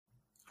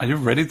Are you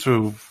ready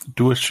to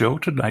do a show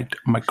tonight,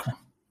 Michael?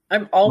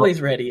 I'm always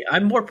ready.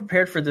 I'm more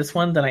prepared for this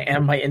one than I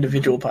am my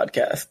individual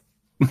podcast.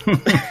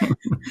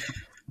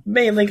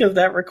 Mainly because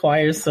that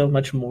requires so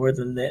much more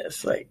than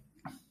this. I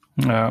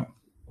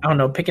don't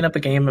know, picking up a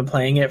game and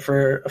playing it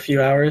for a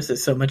few hours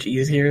is so much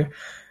easier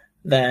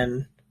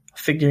than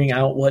figuring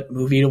out what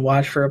movie to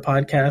watch for a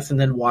podcast and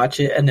then watch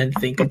it and then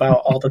think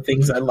about all the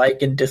things I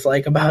like and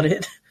dislike about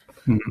it.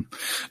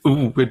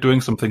 Ooh, we're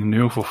doing something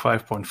new for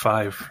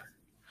 5.5.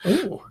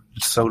 Ooh.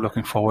 So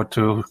looking forward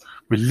to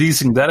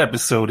releasing that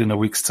episode in a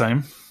week's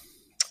time.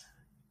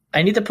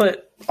 I need to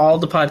put all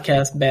the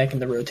podcasts back in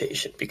the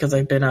rotation because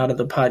I've been out of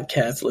the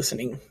podcast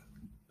listening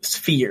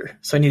sphere.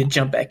 So I need to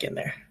jump back in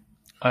there.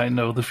 I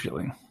know the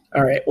feeling.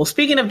 All right. Well,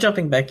 speaking of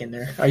jumping back in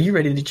there, are you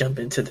ready to jump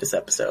into this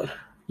episode?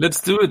 Let's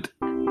do it.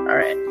 All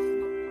right.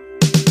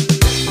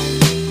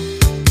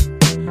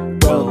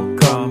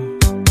 Welcome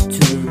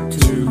to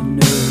Two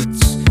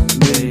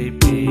Nerds,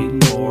 maybe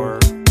more,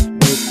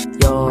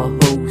 with your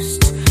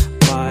host,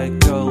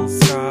 Michael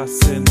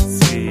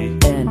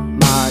Straczynski and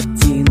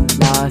Martin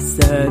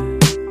Larsen.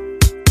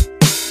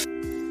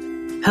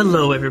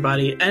 Hello,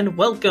 everybody, and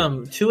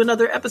welcome to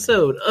another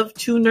episode of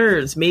Two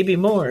Nerds, Maybe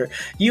More.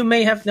 You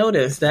may have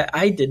noticed that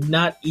I did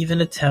not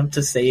even attempt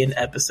to say an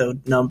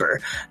episode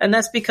number, and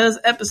that's because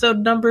episode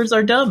numbers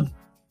are dumb,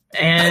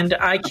 and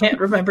I can't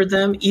remember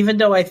them, even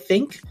though I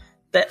think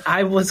that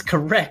I was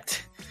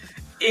correct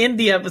in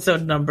the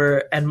episode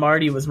number, and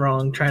Marty was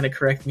wrong trying to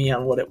correct me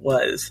on what it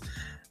was.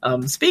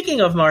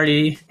 Speaking of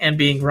Marty and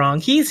being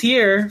wrong, he's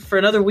here for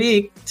another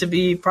week to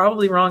be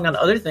probably wrong on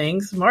other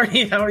things.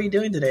 Marty, how are you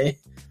doing today?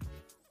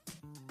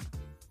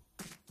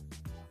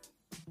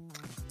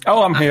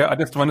 Oh, I'm here. I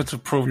just wanted to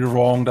prove you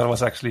wrong that I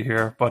was actually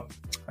here, but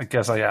I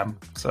guess I am.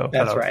 So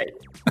that's hello. Right.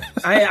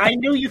 I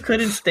knew you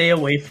couldn't stay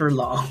away for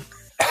long.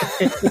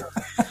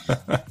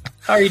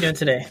 How are you doing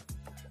today?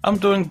 I'm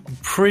doing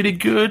pretty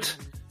good.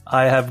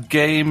 I have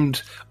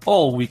gamed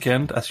all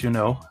weekend, as you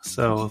know.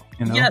 So,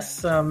 you know.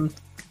 Yes,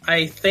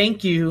 I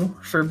thank you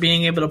for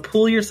being able to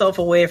pull yourself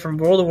away from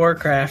World of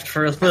Warcraft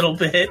for a little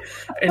bit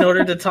in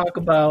order to talk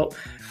about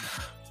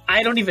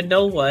I don't even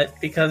know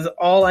what, because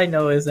all I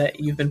know is that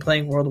you've been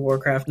playing World of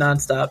Warcraft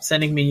nonstop,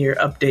 sending me your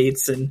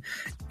updates and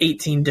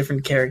 18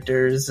 different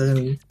characters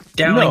and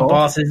downing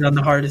bosses on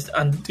the hardest,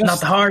 not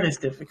the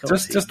hardest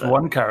difficulty. Just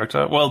one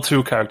character. Well,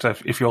 two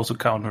characters if you also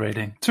count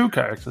rating. Two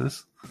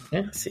characters.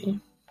 Yeah, see.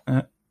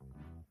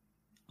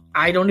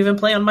 I don't even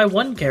play on my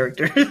one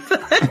character.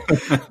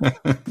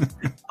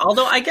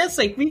 Although I guess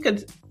we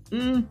could.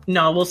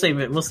 No, we'll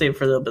save it. We'll save it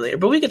for a little bit later.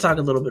 But we could talk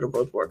a little bit of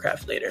World of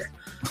Warcraft later.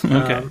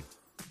 Okay.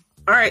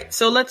 All right,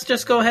 so let's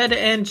just go ahead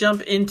and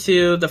jump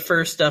into the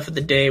first stuff of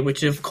the day,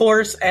 which, of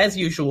course, as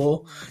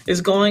usual,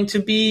 is going to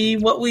be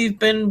what we've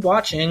been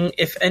watching,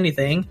 if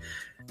anything.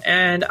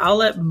 And I'll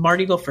let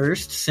Marty go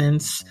first,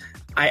 since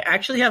I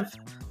actually have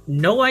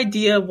no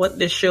idea what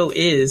this show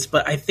is,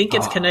 but I think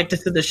it's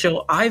connected to the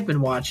show I've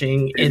been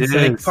watching. It's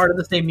like part of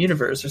the same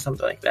universe or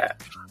something like that.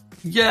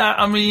 Yeah,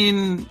 I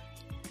mean,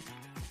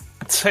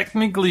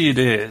 technically it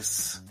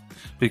is,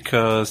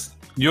 because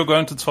you're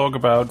going to talk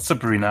about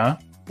Sabrina.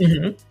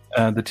 Mm-hmm.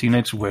 The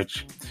Teenage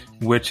Witch,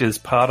 which is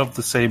part of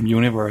the same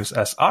universe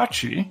as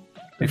Archie,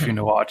 if you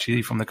know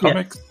Archie from the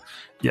comics.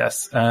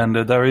 Yes, and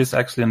there is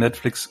actually a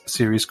Netflix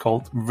series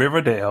called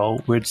Riverdale,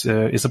 which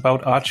is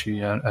about Archie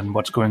and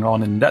what's going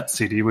on in that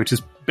city, which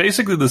is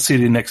basically the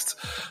city next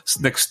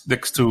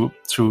to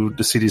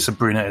the city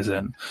Sabrina is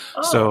in.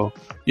 Oh. So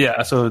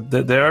yeah, so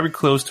they're very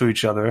close to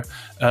each other.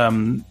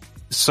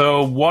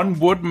 So one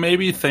would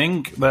maybe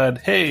think that,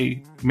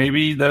 hey,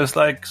 maybe there's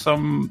like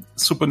some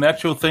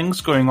supernatural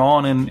things going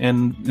on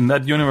in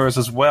that universe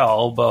as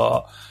well,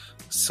 but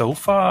so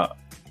far,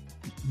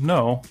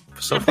 no.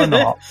 So far,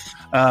 not.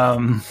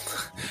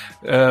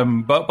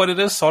 But it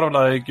is sort of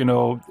like, you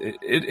know,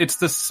 it's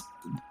this.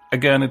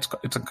 Again, it's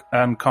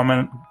a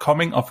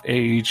coming of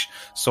age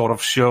sort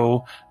of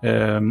show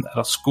at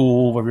a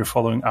school where we're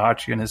following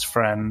Archie and his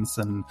friends,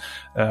 and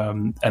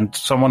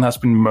someone has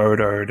been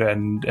murdered,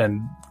 and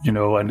you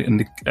know,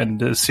 and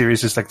the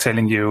series is like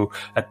telling you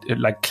at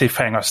like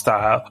cliffhanger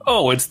style,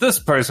 oh, it's this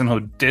person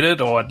who did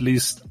it, or at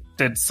least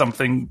did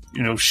something,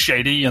 you know,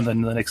 shady, and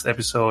then the next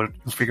episode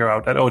you figure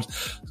out that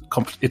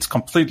it's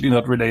completely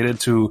not related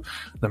to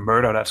the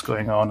murder that's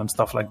going on and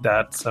stuff like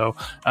that. So,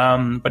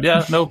 but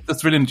yeah, no,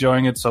 just really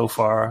enjoying it so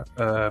far.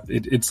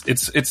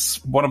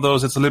 It's one of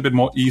those. It's a little bit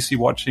more easy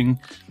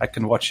watching. I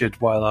can watch it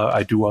while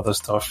I do other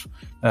stuff.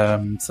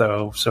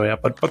 So yeah,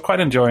 but quite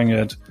enjoying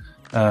it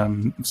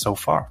so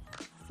far.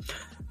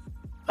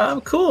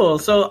 Cool.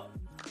 So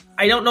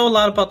I don't know a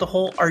lot about the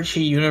whole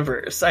Archie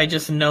universe. I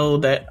just know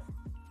that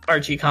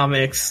Archie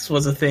comics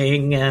was a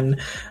thing,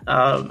 and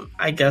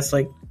I guess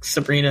like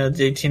Sabrina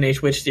the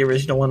Teenage Witch, the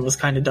original one, was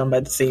kind of done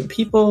by the same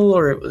people,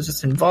 or it was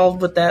just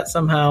involved with that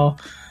somehow.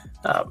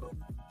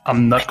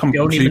 I'm not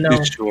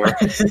completely sure.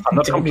 I'm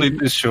not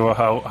completely sure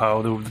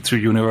how the two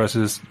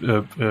universes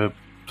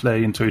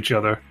play into each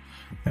other.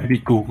 Maybe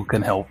Google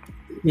can help.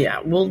 Yeah,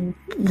 well,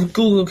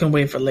 Google can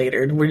wait for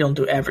later. We don't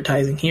do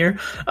advertising here.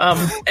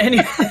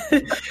 Anyway,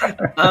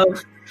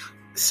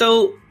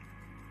 so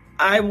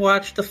I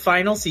watched the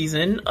final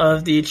season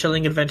of The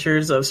Chilling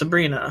Adventures of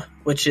Sabrina,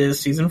 which is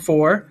season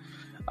 4.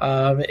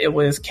 It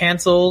was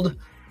canceled,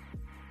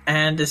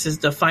 and this is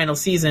the final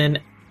season.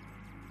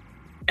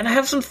 And I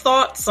have some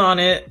thoughts on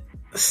it,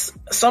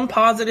 some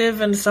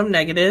positive and some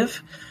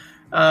negative.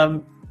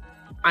 I'm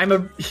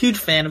a huge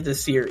fan of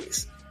this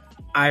series.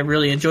 I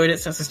really enjoyed it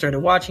since I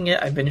started watching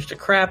it. I binged the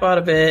crap out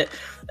of it.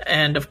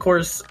 And of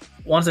course,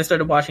 once I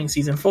started watching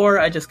season 4,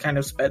 I just kind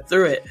of sped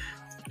through it.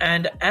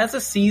 And as a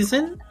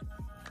season,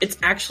 it's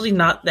actually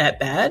not that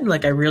bad.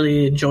 Like, I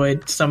really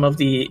enjoyed some of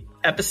the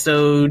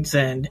episodes,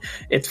 and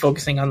it's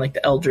focusing on like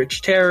the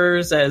Eldritch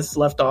Terrors as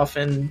left off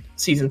in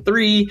season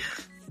 3.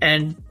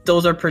 And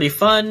those are pretty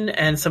fun.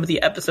 And some of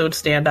the episodes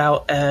stand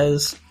out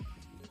as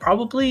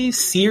probably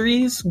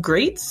series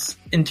greats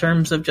in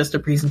terms of just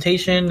their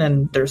presentation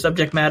and their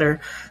subject matter.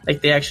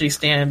 Like, they actually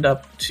stand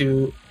up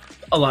to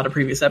a lot of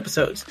previous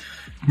episodes.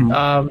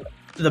 Mm-hmm.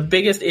 The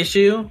biggest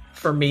issue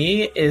for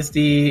me is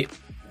the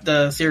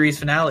series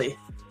finale.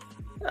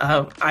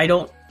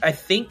 I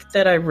think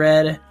that I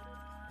read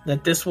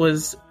that this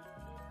was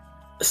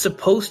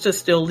supposed to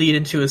still lead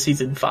into a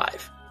season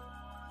 5.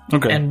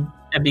 Okay. And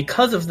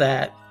because of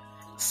that,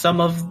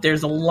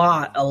 there's a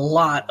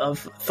lot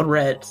of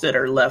threads that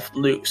are left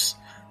loose,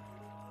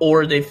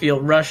 or they feel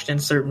rushed in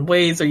certain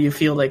ways, or you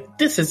feel like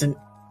this isn't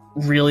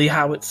really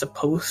how it's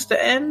supposed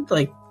to end.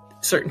 Like,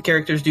 certain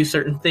characters do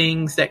certain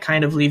things that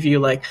kind of leave you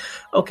like,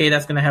 okay,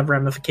 that's going to have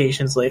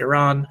ramifications later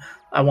on.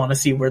 I want to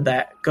see where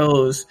that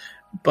goes.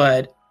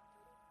 But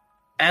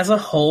as a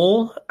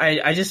whole,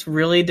 I just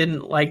really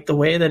didn't like the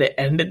way that it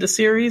ended the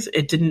series.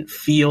 It didn't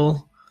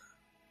feel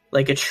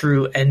like a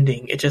true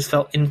ending. It just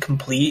felt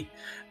incomplete.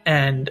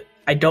 And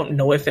I don't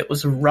know if it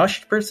was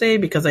rushed per se,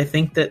 because I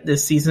think that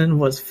this season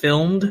was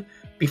filmed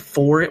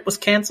before it was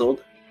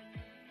canceled,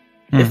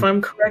 if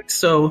I'm correct.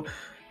 So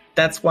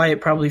that's why it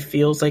probably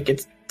feels like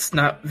it's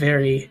not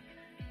very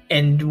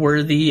end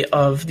worthy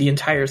of the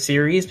entire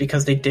series,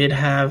 because they did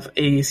have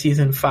a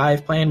season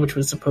 5 plan, which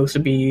was supposed to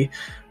be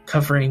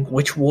covering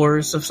witch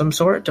wars of some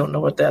sort. Don't know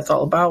what that's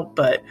all about,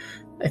 but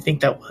I think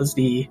that was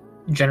the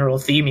general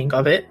theming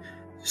of it.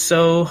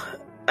 So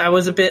I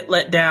was a bit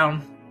let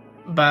down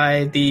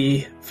by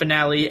the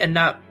finale, and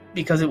not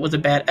because it was a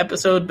bad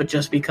episode, but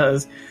just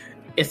because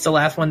it's the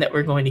last one that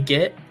we're going to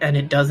get, and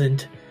it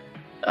doesn't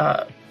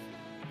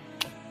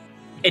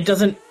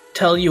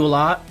tell you a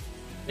lot.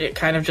 It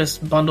kind of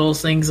just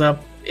bundles things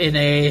up in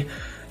a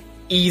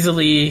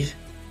easily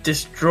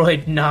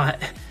destroyed knot.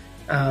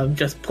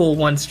 Just pull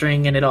one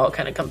string and it all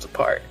kind of comes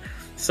apart.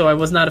 So I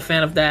was not a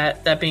fan of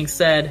that. That being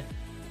said,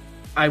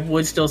 I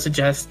would still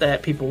suggest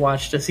that people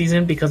watch the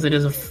season, because it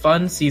is a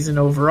fun season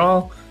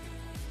overall.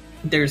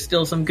 There's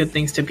still some good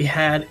things to be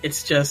had.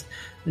 It's just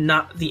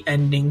not the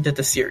ending that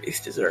the series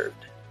deserved.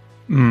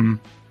 I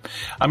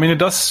mean, it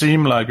does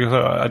seem like,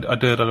 I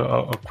did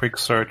a quick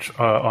search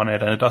on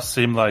it, and it does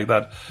seem like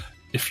that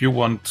if you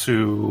want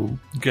to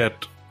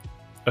get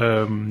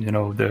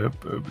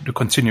the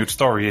continued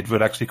story, it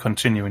would actually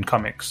continue in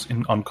comics,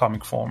 on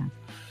comic form.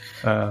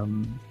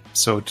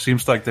 So it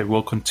seems like they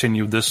will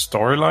continue this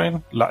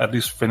storyline, at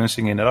least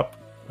finishing it up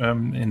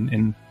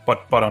in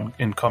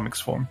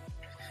comics form.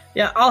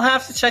 Yeah, I'll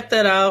have to check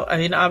that out. I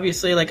mean,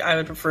 obviously, like, I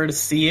would prefer to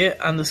see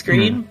it on the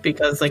screen,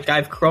 because, like,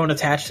 I've grown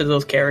attached to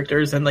those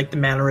characters and, like, the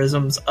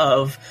mannerisms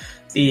of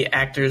the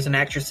actors and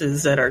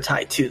actresses that are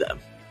tied to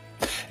them.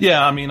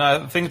 Yeah, I mean,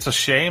 I think it's a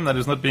shame that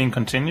it's not being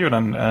continued,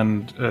 and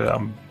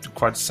I'm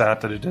quite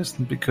sad that it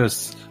isn't,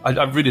 because I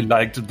really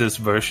liked this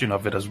version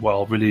of it as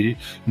well. Really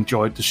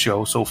enjoyed the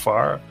show so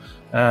far,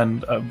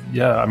 and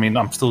I mean,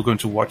 I'm still going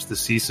to watch the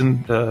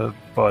season,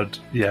 but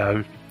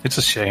yeah, it's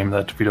a shame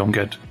that we don't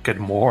get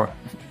more.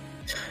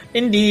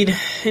 Indeed,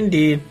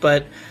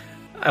 but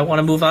I want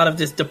to move out of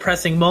this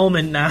depressing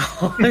moment now.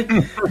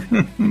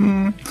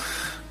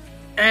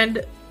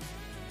 and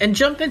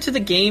jump into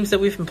the games that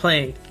we've been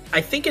playing.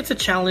 I think it's a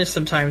challenge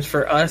sometimes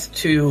for us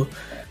to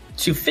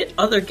fit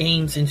other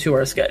games into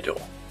our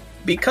schedule,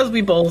 because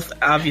we both,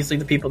 obviously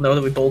the people know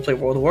that we both play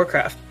World of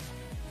Warcraft.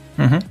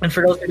 And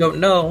for those who don't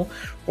know,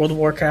 World of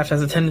Warcraft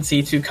has a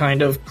tendency to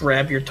kind of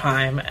grab your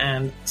time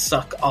and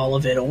suck all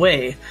of it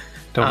away.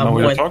 Don't know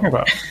what you're talking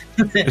about.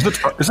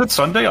 Is it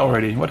Sunday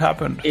already? What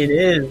happened? It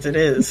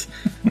is.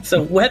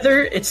 So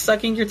whether it's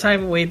sucking your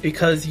time away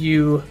because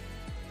you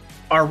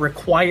are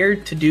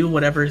required to do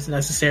whatever is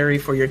necessary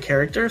for your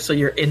character, so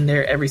you're in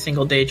there every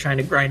single day trying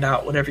to grind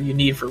out whatever you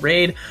need for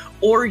raid,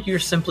 or you're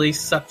simply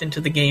sucked into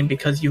the game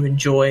because you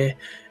enjoy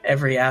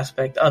every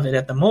aspect of it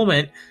at the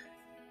moment,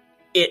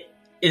 it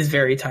is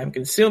very time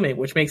consuming,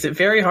 which makes it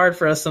very hard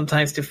for us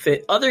sometimes to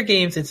fit other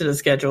games into the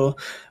schedule.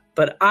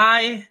 But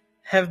I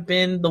have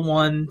been the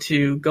one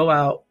to go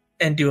out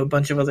and do a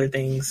bunch of other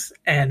things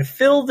and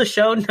fill the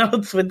show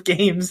notes with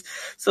games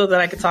so that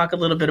I can talk a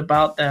little bit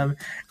about them.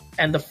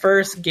 And the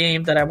first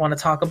game that I want to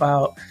talk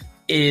about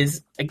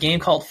is a game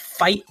called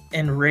Fight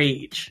and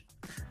Rage.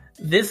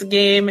 This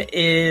game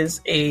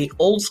is a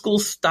old school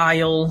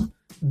style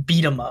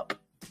beat 'em up.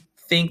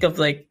 Think of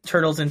like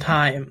Turtles in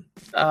Time,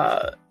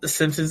 the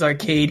Simpsons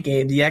arcade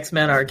game, the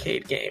X-Men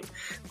arcade game.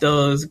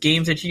 Those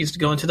games that you used to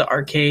go into the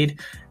arcade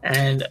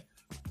and...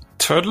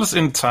 Turtles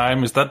in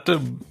Time, is that the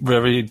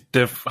very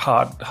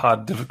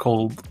hard,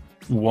 difficult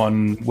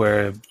one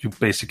where you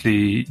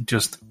basically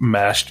just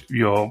mashed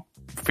your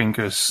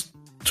fingers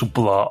to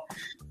blow?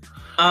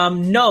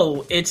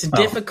 No, it's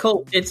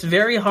difficult. It's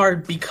very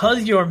hard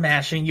because you're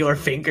mashing your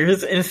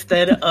fingers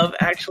instead of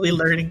actually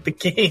learning the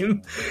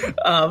game.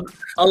 A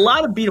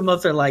lot of beat 'em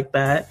ups are like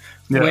that,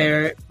 but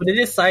it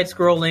is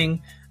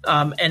side-scrolling.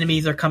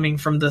 Enemies are coming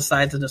from the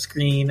sides of the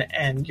screen,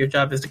 and your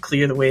job is to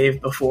clear the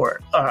wave before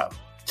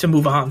to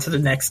move on to the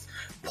next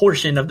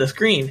portion of the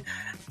screen.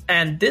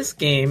 And this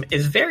game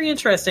is very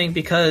interesting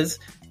because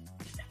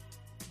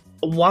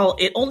while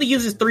it only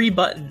uses 3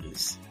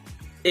 buttons,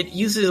 it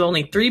uses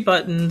only 3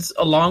 buttons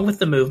along with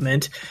the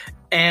movement,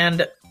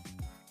 and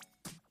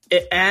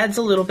it adds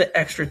a little bit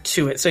extra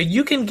to it. So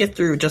you can get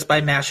through just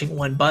by mashing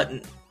 1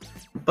 button,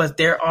 but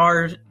there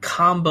are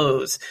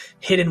combos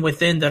hidden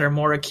within that are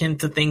more akin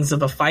to things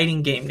of a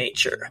fighting game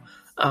nature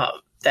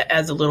that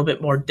adds a little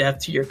bit more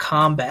depth to your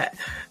combat.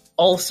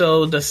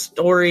 Also, the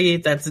story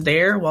that's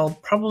there, while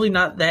probably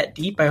not that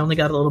deep, I only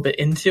got a little bit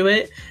into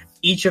it.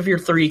 Each of your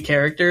 3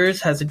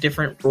 characters has a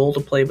different role to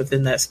play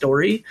within that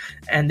story,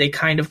 and they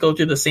kind of go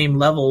through the same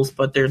levels,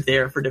 but they're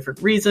there for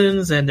different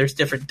reasons, and there's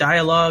different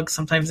dialogue.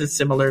 Sometimes it's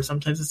similar,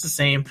 sometimes it's the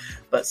same,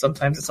 but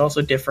sometimes it's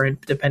also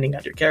different depending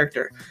on your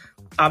character.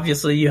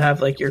 Obviously, you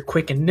have like your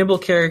quick and nimble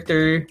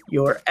character,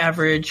 your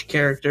average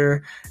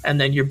character, and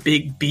then your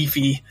big,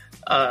 beefy,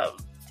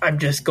 I'm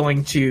just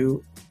going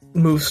to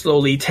move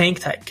slowly tank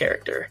type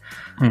character.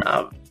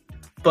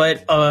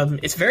 But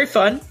it's very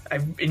fun.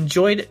 I've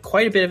enjoyed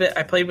quite a bit of it.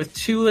 I played with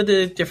 2 of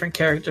the different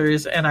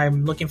characters, and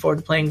I'm looking forward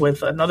to playing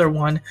with another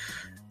one.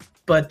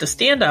 But the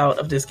standout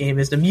of this game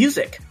is the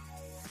music.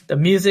 The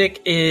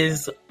music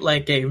is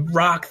like a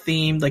rock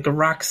themed, like a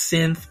rock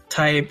synth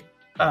type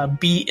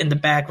beat in the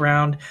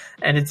background,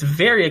 and it's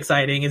very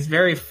exciting. It's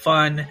very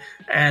fun,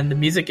 and the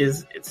music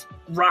it's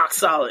rock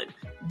solid.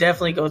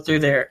 Definitely go through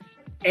there.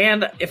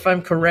 And if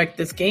I'm correct,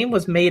 this game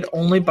was made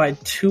only by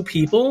 2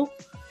 people.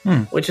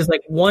 Which is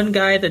like one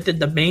guy that did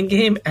the main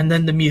game and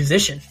then the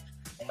musician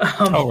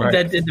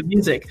that did the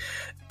music.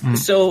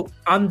 So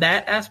on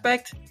that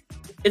aspect,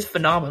 it's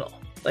phenomenal.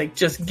 Like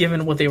just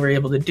given what they were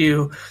able to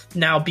do.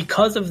 Now,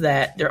 because of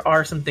that, there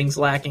are some things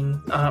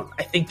lacking.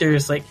 I think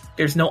there's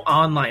no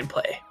online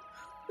play.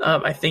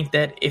 I think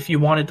that if you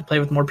wanted to play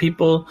with more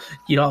people,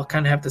 you'd all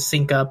kind of have to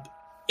sync up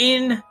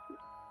in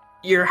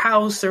your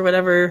house or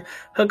whatever,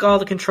 hook all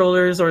the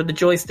controllers or the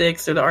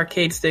joysticks or the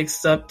arcade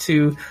sticks up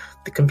to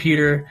the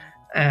computer,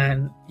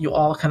 and you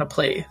all kind of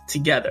play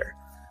together.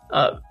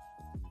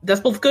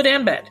 That's both good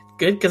and bad.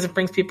 Good because it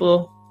brings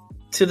people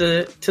to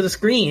the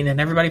screen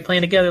and everybody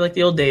playing together like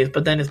the old days.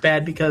 But then it's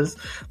bad because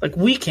like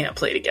we can't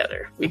play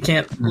together. We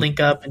can't link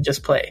up and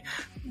just play.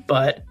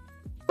 But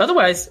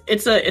otherwise,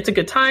 it's a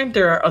good time.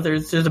 There are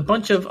others. There's a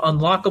bunch of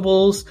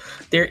unlockables.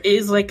 There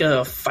is like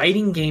a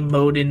fighting game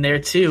mode in there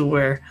too,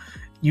 where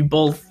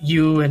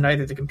you and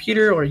either the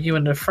computer or you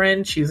and a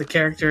friend choose a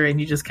character and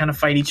you just kind of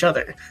fight each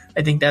other.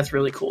 I think that's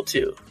really cool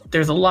too.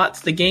 There's a lot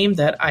to the game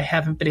that I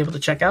haven't been able to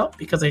check out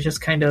because I just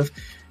kind of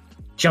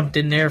jumped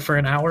in there for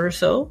an hour or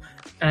so,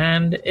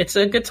 and it's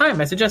a good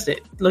time. I suggest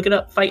it. Look it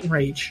up, Fight and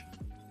Rage.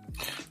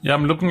 Yeah,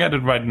 I'm looking at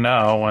it right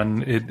now,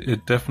 and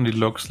it definitely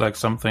looks like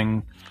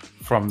something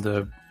from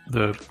the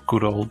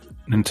good old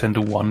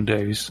Nintendo 1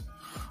 days.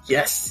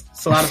 Yes,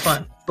 it's a lot of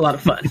fun. A lot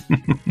of fun.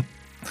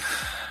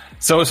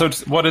 So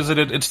it's, what is it?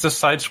 It's just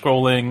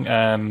side-scrolling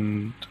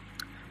and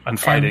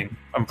fighting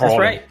and brawling. That's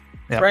right.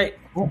 That's right.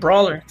 Cool.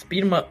 Brawler. It's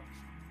beat 'em up.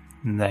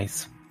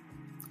 Nice.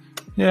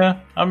 Yeah,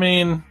 I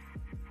mean,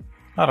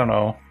 I don't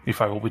know if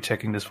I will be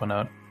checking this one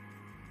out.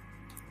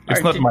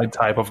 It's not my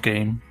type of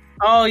game.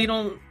 Oh, you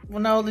don't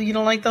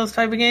like those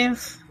type of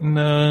games?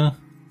 No.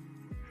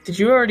 Did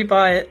you already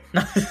buy it?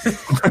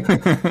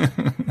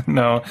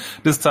 No,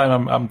 this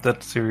time I'm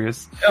that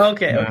serious.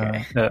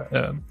 Okay.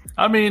 Yeah.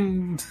 I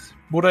mean,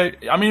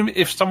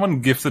 if someone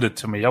gifted it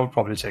to me, I would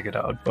probably check it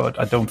out, but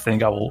I don't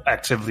think I will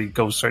actively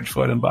go search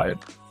for it and buy it.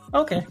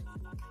 Okay.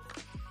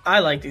 I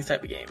like these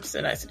type of games,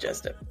 and I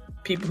suggest it.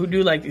 People who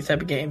do like these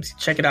type of games,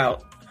 check it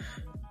out.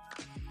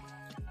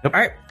 Yep. All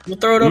right, we'll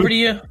throw it over to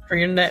you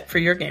for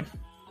your game.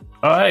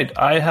 All right,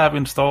 I have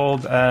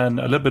installed a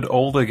little bit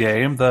older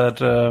game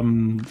that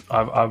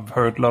I've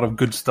heard a lot of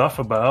good stuff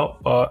about,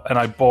 and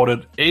I bought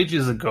it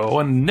ages ago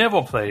and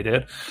never played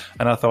it.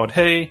 And I thought,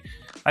 hey,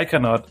 I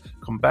cannot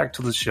come back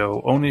to the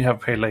show, only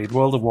have played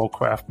World of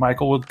Warcraft.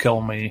 Michael would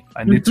kill me.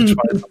 I need to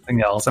try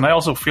something else. And I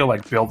also feel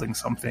like building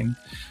something.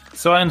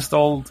 So I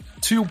installed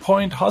 2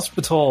 Point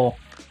Hospital.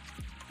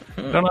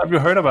 I don't know if you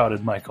heard about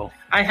it, Michael.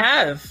 I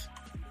have.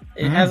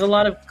 It has a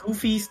lot of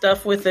goofy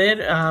stuff with it.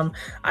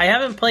 I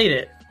haven't played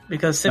it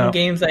because sim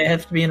games, I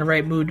have to be in the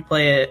right mood to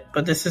play it.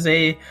 But this is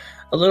a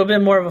little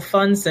bit more of a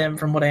fun sim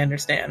from what I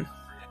understand.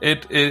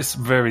 It is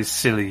very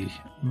silly.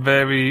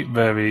 Very,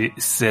 very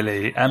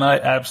silly. And I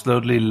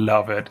absolutely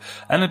love it.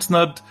 And it's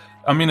not...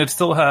 I mean, it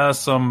still has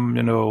some,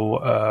 a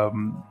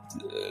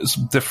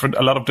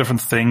lot of different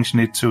things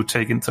you need to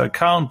take into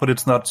account, but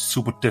it's not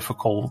super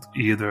difficult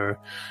either.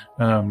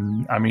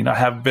 I mean, I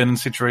have been in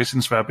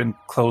situations where I've been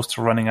close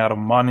to running out of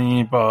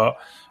money, but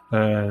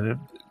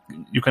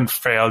you can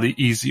fairly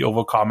easy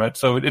overcome it.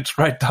 So it's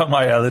right down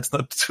my alley. It's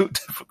not too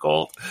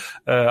difficult.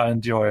 I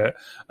enjoy it.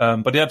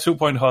 But yeah, 2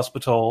 Point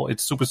Hospital,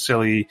 it's super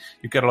silly.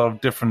 You get a lot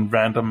of different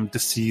random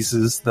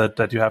diseases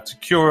that you have to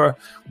cure.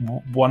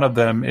 One of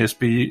them it's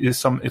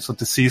a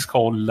disease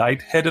called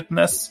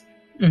lightheadedness.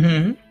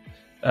 Mm-hmm.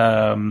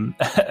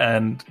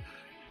 And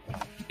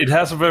it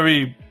has a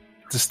very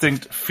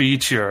distinct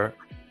feature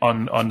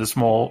on the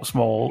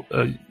small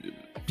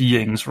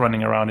beings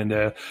running around in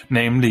there,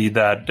 namely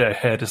that their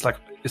head is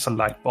it's a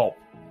light bulb.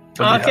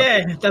 So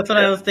okay, that's what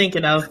I was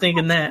thinking. I was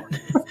thinking that.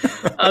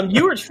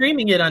 You were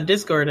streaming it on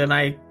Discord, and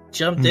I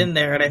jumped in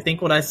there, and I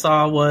think what I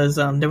saw was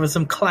there was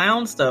some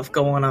clown stuff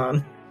going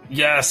on.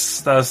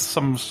 Yes, there's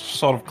some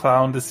sort of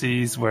clown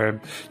disease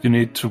where you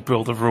need to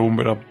build a room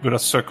with a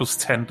circus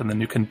tent, and then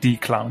you can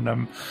declown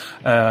them.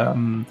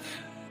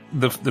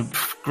 The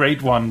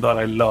great one that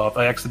I love,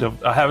 I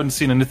haven't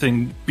seen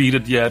anything beat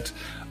it yet.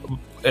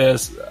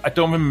 I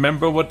don't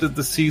remember what the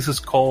disease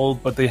is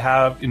called, but they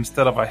have,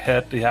 instead of a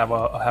head, they have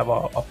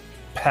a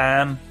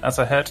pan as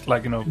a head,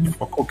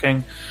 for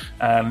cooking.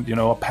 And,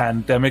 a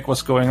pandemic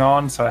was going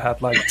on, so I had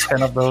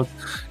 10 of those.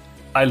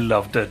 I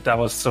loved it. That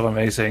was so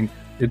amazing.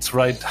 It's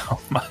right down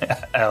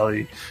my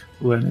alley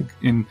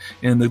in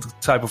the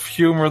type of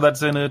humor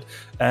that's in it.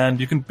 And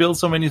you can build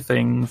so many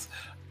things.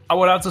 I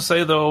would have to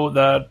say, though,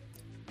 that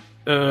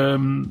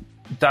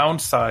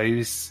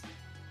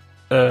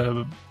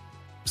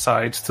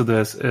sides to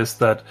this is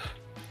that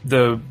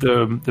the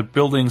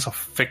buildings are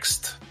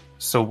fixed.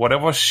 So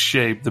whatever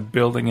shape the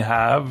building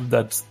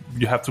that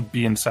you have to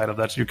be inside of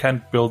that. So you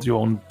can't build your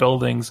own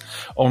buildings,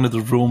 only the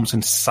rooms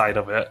inside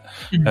of it.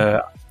 Mm-hmm.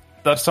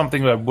 That's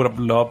something that I would have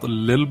loved a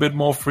little bit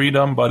more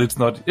freedom, but it's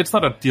not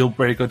a deal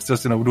breaker. It's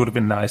just, it would have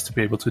been nice to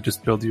be able to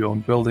just build your own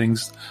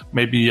buildings.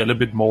 Maybe a little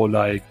bit more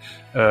like,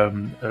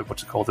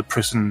 what's it called? The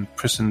prison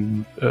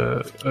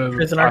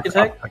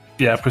architect?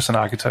 Yeah, prison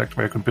architect,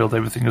 where you can build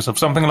everything yourself.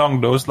 Something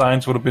along those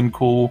lines would have been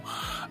cool.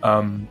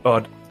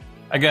 But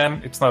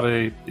again, it's not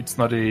a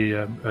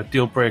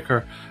deal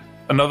breaker.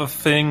 Another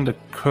thing that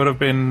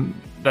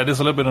is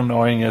a little bit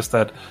annoying is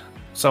that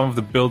some of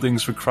the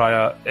buildings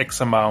require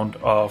X amount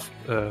of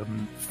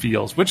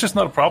fields, which is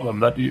not a problem.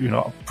 That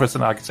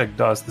Prison Architect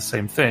does the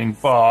same thing.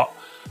 But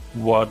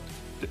what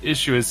the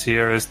issue is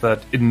here is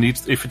that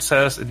if it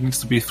says it needs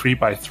to be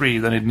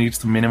 3x3, then it needs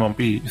to minimum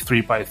be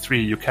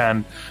 3x3. You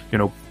can,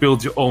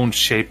 build your own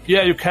shape.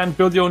 Yeah, you can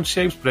build your own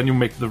shapes, but then you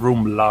make the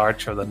room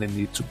larger than they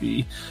need to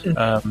be.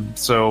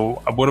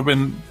 So I would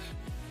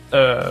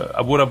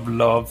have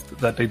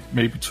loved that they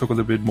maybe took a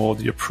little bit more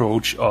the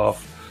approach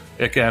of,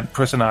 again,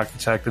 Prison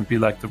Architect, and be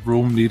like, the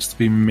room needs to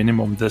be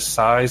minimum this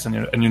size,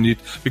 and you need,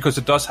 because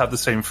it does have the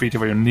same feature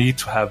where you need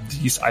to have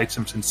these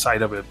items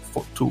inside of it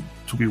to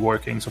be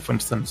working. So, for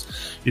instance,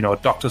 a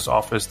doctor's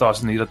office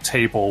does need a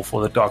table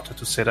for the doctor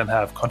to sit and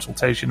have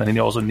consultation, and he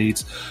also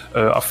needs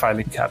a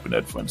filing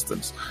cabinet, for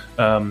instance.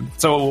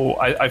 So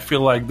I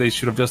feel like they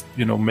should have just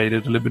made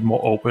it a little bit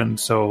more open.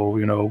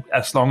 So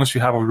as long as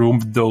you have a room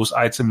with those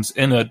items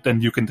in it,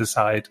 then you can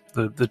decide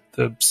the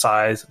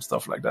size and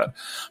stuff like that.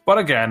 But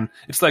again,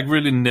 it's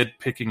really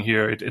nitpicking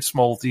here. It's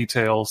small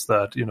details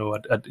that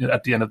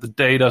at the end of the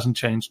day doesn't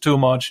change too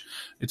much.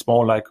 It's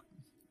more like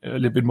a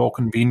little bit more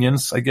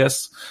convenience, I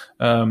guess.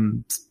 But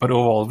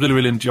overall, really,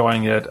 really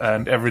enjoying it.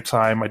 And every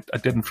time I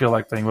didn't feel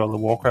like playing World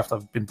of Warcraft,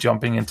 I've been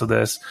jumping into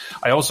this.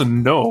 I also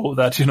know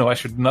that, I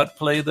should not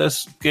play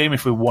this game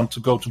if we want to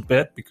go to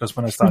bed, because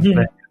when I start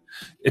playing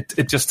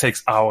it just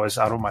takes hours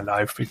out of my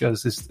life,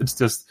 because it's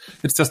just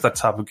that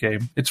type of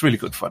game. It's really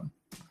good fun.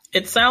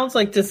 It sounds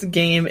like this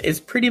game is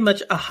pretty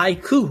much a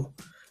haiku.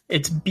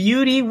 It's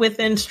beauty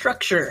within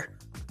structure.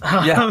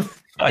 Yeah.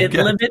 It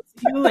limits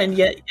you, and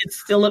yet it's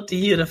still up to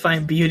you to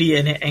find beauty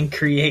in it and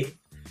create.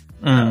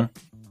 Yeah,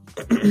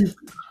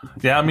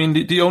 I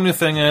mean, the only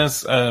thing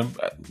is,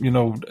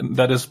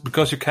 that is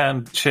because you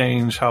can't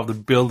change how the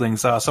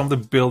buildings are. Some of the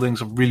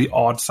buildings are really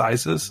odd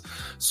sizes,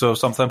 so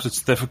sometimes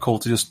it's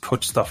difficult to just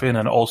put stuff in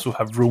and also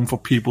have room for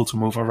people to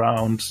move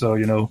around. So,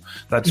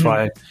 that's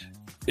why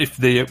if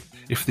you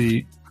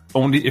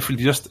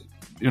just,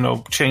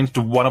 change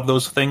to one of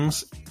those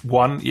things,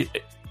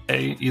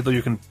 either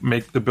you can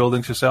make the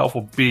buildings yourself,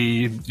 or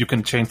B, you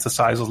can change the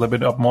size a little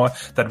bit up more.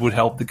 That would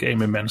help the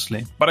game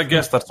immensely. But I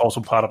guess that's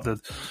also part of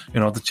the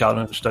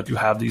challenge, that you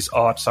have these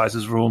odd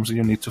sizes rooms and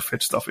you need to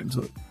fit stuff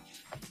into it.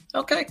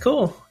 Okay,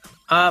 cool.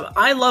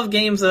 I love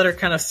games that are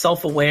kind of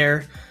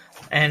self-aware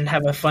and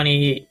have a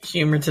funny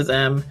humor to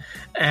them.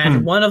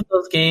 And one of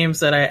those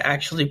games that I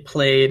actually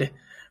played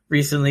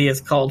recently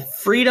is called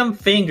Freedom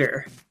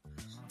Finger.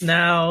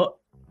 Now,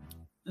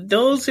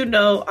 those who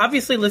know,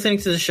 obviously listening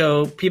to the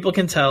show, people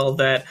can tell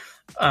that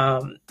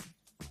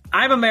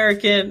I'm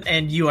American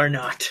and you are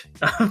not.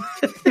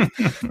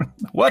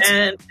 What?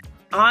 And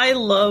I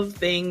love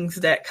things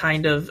that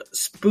kind of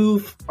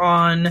spoof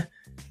on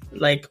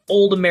like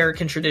old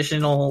American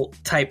traditional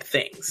type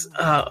things.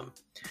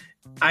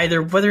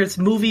 Either whether it's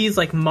movies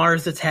like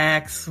Mars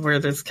Attacks, where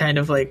there's kind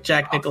of like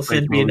Jack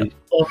Nicholson being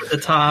over the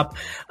top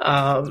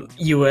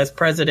U.S.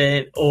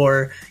 president,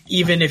 or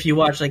even if you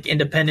watch like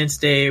Independence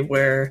Day,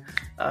 where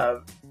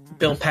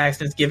Bill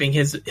Paxton's giving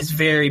his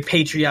very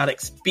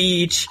patriotic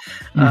speech.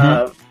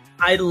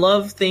 I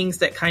love things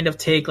that kind of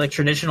take like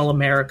traditional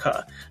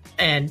America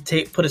and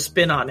put a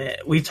spin on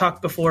it. We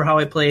talked before how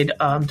I played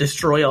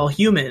Destroy All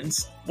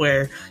Humans,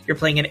 where you're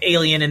playing an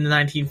alien in the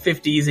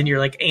 1950s and you're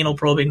like anal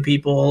probing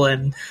people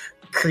and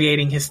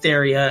creating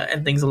hysteria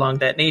and things along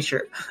that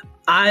nature.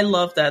 I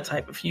love that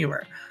type of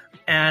humor.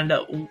 And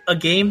a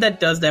game that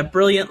does that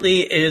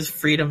brilliantly is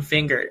Freedom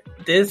Finger.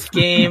 This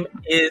game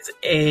it's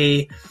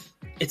a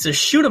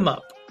shoot 'em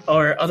up,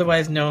 or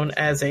otherwise known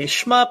as a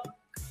shmup.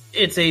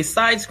 It's a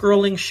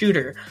side-scrolling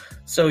shooter.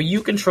 So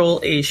you control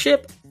a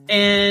ship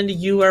and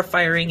you are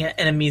firing at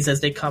enemies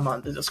as they come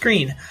onto the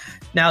screen.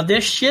 Now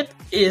this ship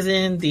is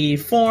in the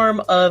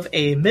form of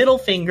a middle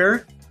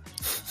finger,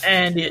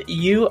 and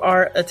you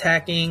are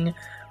attacking,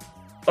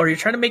 or you're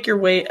trying to make your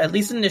way, at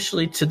least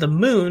initially, to the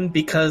moon,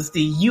 because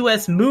the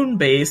U.S. moon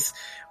base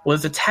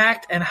was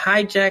attacked and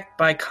hijacked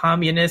by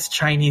communist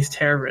Chinese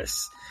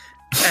terrorists.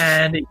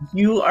 And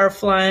you are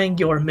flying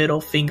your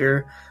middle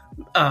finger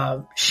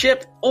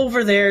ship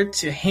over there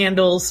to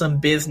handle some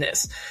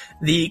business.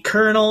 The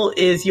colonel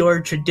is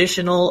your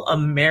traditional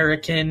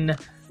American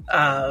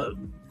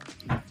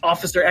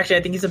officer. Actually,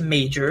 I think he's a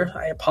major.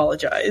 I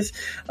apologize.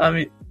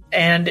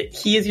 And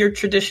he is your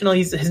traditional,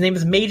 his name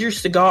is Major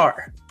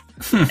Cigar.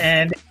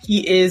 And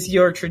he is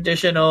your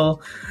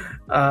traditional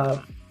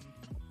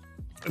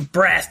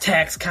brass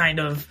tacks kind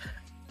of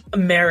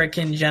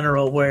American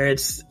general, where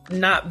it's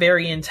not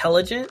very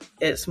intelligent.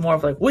 It's more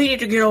of like, we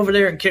need to get over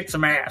there and kick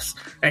some ass,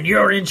 and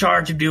you're in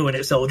charge of doing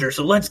it, soldier,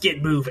 so let's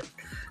get moving.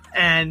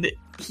 And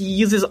he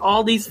uses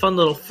all these fun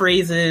little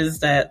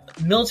phrases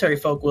that military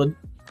folk would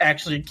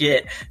actually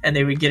get, and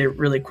they would get it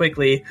really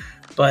quickly.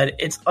 But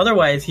it's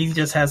otherwise, he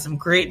just has some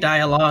great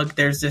dialogue.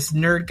 There's this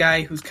nerd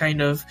guy who's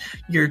kind of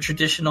your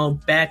traditional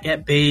back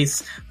at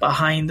base,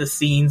 behind the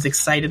scenes,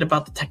 excited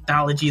about the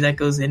technology that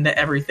goes into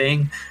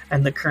everything.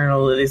 And the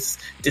colonel is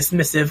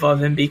dismissive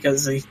of him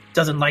because he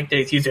doesn't like that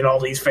he's using all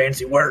these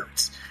fancy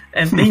words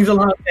and things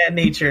along that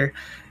nature.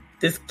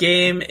 This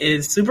game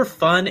is super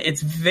fun.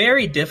 It's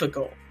very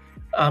difficult.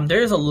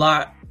 There's a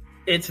lot.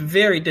 It's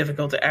very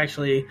difficult to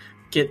actually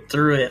get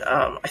through it.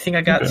 I think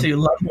I got to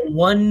level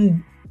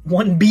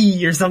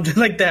 1B or something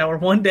like that, or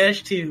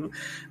 1-2.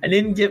 I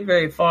didn't get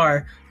very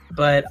far,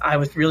 but I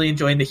was really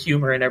enjoying the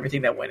humor and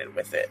everything that went in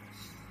with it.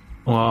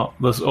 Well,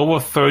 there's over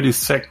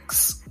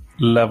 36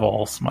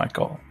 levels,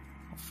 Michael.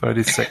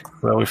 36.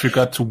 So if you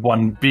got to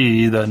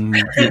 1B, then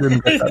you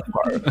didn't get that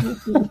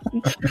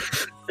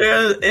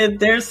far.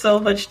 There's so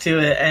much to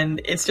it, and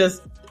it's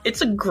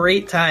a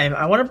great time.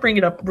 I want to bring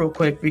it up real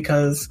quick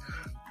because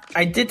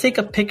I did take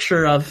a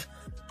picture of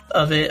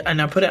it,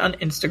 and I put it on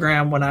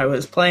Instagram when I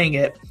was playing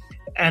it.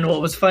 And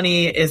what was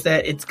funny is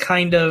that it's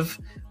kind of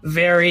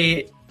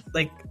very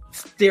like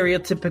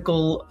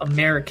stereotypical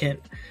American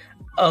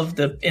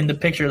in the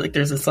picture. Like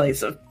there's a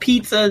slice of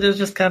pizza that's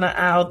just kind of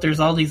out. There's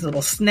all these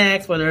little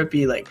snacks, whether it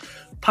be like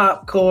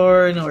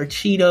popcorn or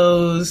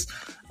Cheetos.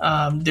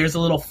 There's a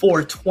little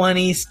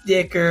 420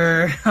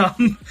 sticker.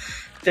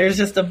 There's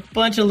just a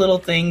bunch of little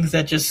things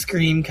that just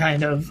scream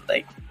kind of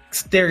like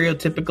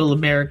stereotypical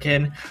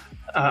American.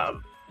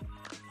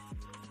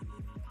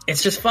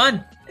 It's just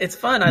fun. It's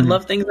fun. I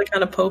love things that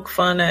kind of poke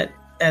fun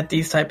at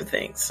these type of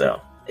things. So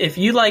if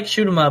you like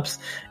shoot 'em ups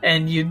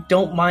and you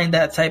don't mind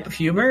that type of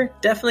humor,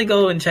 definitely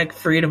go and check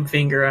Freedom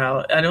Finger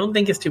out. I don't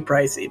think it's too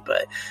pricey,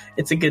 but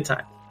it's a good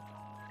time.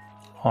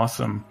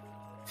 Awesome.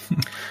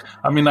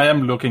 I mean, I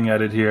am looking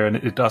at it here, and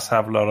it does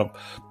have a lot of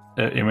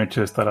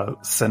images that are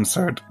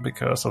censored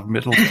because of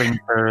middle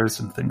fingers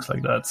and things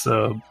like that.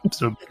 So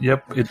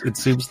yep, it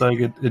seems like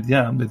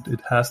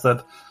it has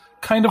that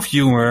kind of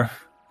humor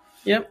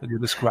that you're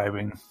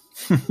describing.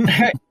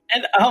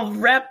 And I'll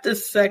wrap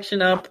this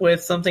section up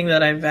with something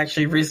that I've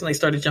actually recently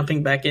started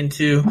jumping back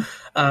into.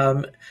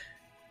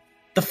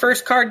 The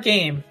first card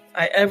game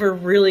I ever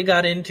really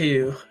got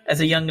into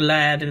as a young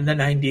lad in the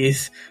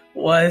 90s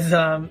was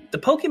the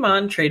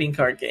Pokemon trading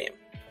card game.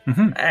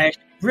 I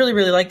really,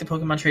 really liked the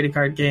Pokemon trading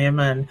card game,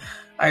 and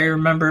I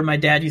remember my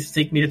dad used to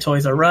take me to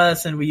Toys R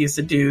Us, and we used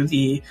to do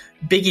the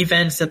big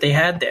events that they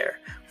had there,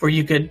 where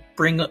you could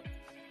bring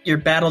your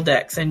battle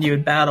decks and you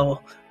would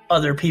battle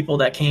other people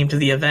that came to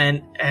the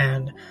event.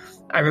 And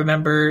I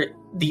remember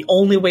the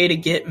only way to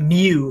get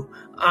Mew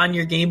on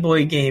your Game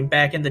Boy game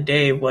back in the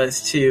day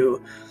was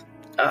to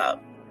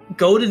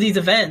go to these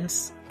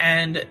events,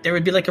 and there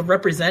would be like a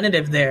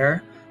representative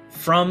there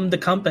from the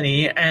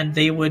company, and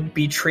they would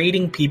be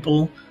trading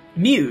people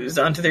Mews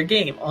onto their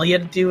game. All you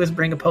had to do was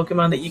bring a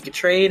Pokemon that you could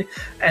trade,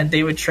 and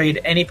they would trade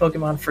any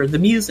Pokemon for the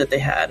Mews that they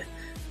had.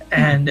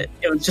 And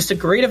it was just a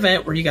great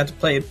event where you got to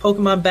play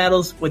Pokemon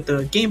battles with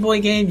the Game Boy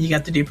game. You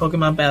got to do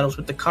Pokemon battles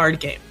with the card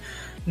game.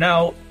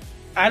 Now,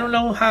 I don't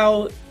know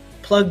how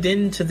plugged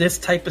into this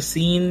type of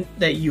scene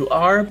that you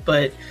are,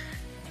 but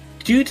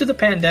due to the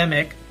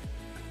pandemic,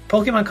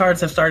 Pokemon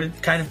cards have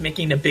started kind of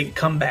making a big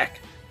comeback,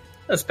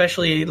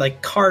 especially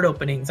like card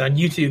openings on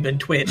YouTube and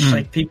Twitch.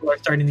 Like people are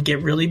starting to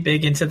get really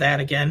big into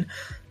that again.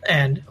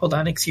 And hold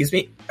on, excuse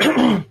me.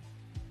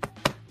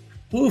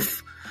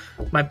 Oof.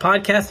 My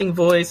podcasting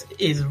voice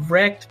is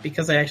wrecked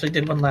because I actually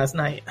did one last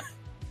night.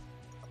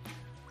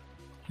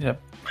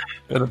 Yep.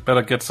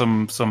 Better get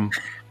some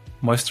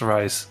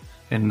moisturize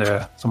in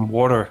there, some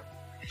water.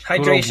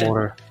 Hydration.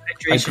 Water.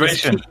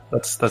 Hydration.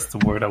 That's the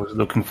word I was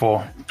looking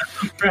for.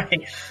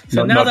 Right.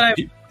 So now that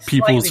I'm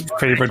people's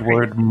favorite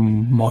word,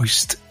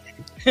 moist.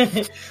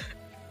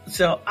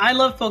 So I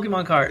love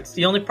Pokemon cards.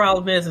 The only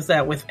problem is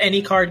that with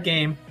any card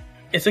game,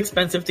 it's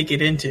expensive to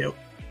get into.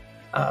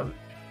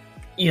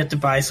 You have to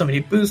buy so many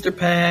booster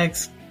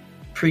packs,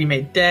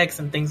 pre-made decks,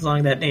 and things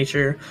along that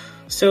nature.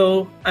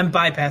 So I'm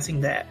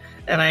bypassing that,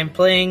 and I'm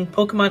playing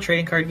Pokemon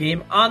trading card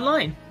game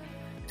online,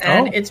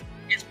 and it's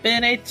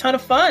been a ton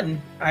of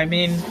fun. I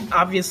mean,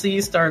 obviously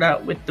you start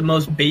out with the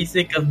most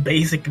basic of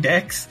basic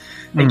decks.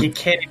 Like you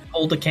can't even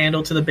hold a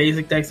candle to the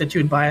basic decks that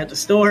you would buy at the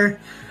store,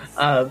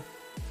 but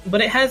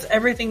it has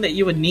everything that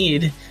you would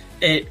need.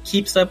 It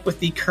keeps up with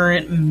the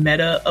current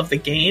meta of the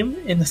game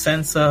in the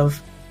sense of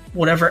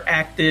whatever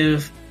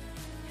active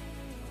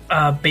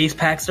base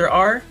packs there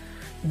are,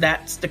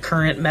 that's the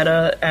current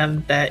meta,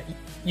 and that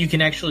you can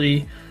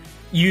actually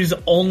use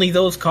only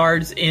those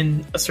cards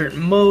in a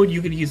certain mode.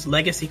 You could use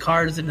legacy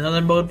cards in another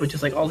mode, which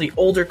is like all the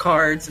older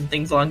cards and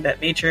things along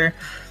that nature.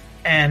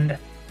 And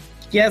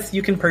yes,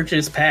 you can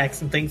purchase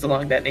packs and things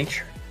along that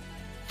nature.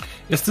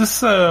 Is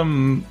this a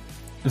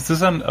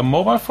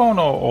mobile phone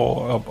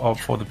or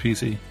for the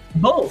PC?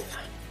 Both.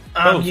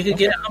 You could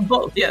get it on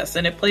both, yes.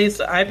 And it plays.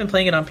 I've been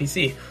playing it on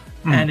PC,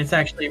 and it's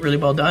actually really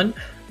well done.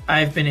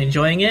 I've been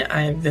enjoying it.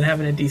 I've been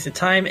having a decent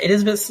time. It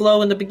is a bit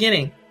slow in the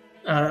beginning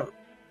because,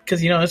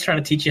 it's trying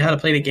to teach you how to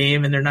play the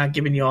game, and they're not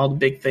giving you all the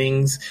big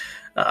things.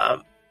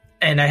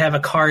 And I have a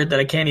card that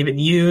I can't even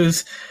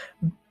use.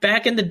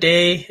 Back in the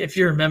day, if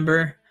you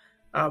remember,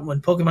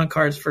 when Pokemon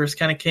cards first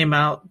kind of came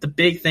out, the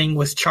big thing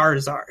was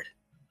Charizard.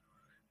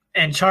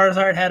 And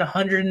Charizard had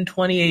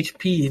 120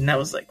 HP, and that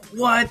was like,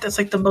 what? That's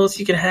like the most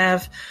you can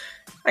have.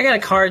 I got a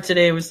card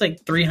today. It was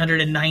like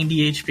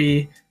 390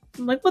 HP.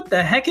 I'm like, what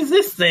the heck is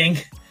this thing?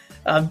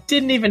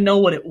 Didn't even know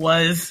what it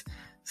was.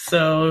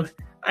 So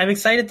I'm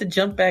excited to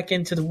jump back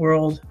into the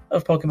world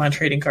of Pokemon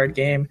trading card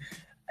game,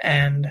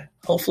 and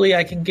hopefully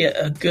I can get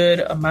a good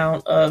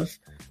amount of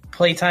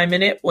playtime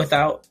in it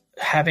without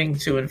having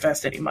to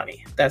invest any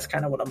money. That's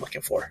kind of what I'm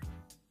looking for.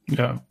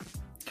 Yeah.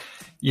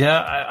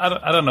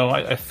 I don't know.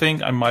 I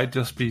think I might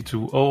just be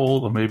too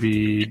old, or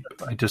maybe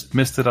I just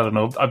missed it. I don't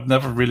know. I've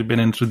never really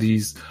been into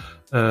these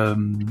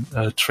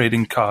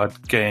trading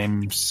card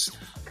games.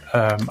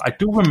 I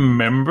do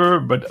remember,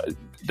 but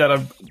that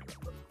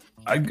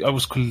I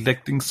was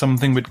collecting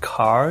something with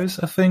cars,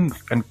 I think,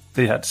 and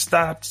they had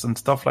stats and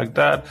stuff like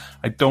that.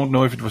 I don't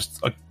know if it was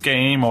a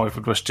game or if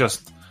it was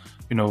just,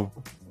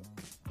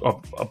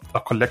 a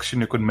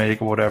collection you could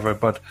make or whatever.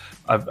 But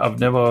I've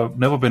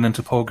never been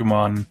into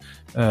Pokemon.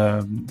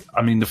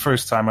 I mean, the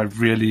first time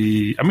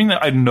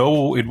I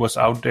know it was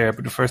out there,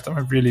 but the first time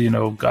I really,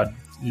 got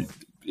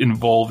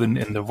involved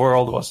in the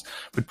world was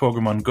with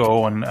Pokemon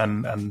Go and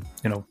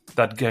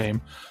that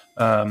game.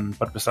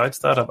 But besides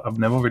that, I've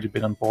never really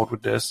been on board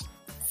with this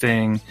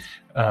thing,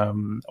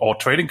 or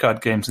trading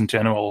card games in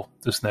general.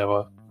 Just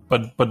never.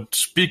 But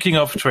speaking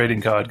of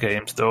trading card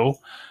games, though,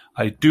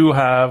 I do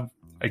have.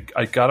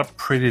 I got a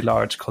pretty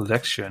large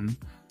collection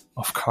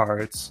of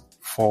cards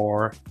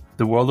for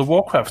the World of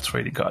Warcraft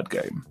trading card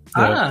game.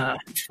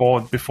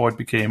 Before it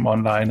became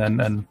online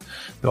and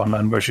the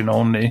online version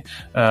only.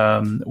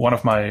 One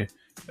of my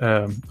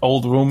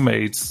old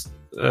roommates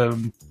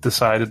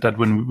decided that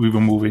when we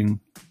were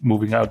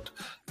moving out,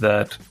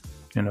 that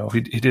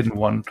he didn't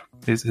want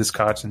his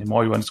cards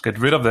anymore. He wanted to get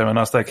rid of them, and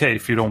I was like, hey,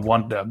 if you don't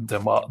want them,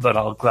 then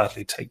I'll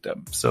gladly take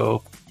them.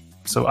 So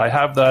I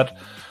have that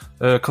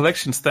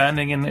collection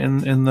standing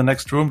in the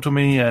next room to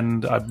me,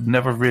 and I've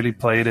never really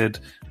played it,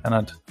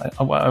 and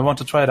I want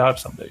to try it out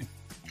someday.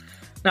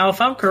 Now,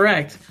 if I'm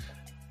correct,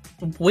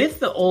 with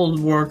the old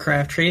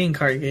Warcraft trading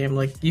card game,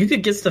 like you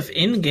could get stuff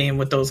in game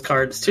with those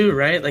cards too,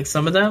 right? Like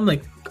some of them,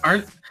 like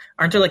aren't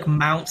there like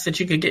mounts that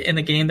you could get in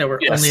the game that were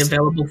only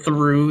available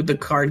through the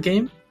card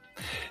game?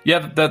 Yeah,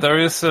 there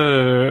is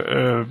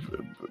a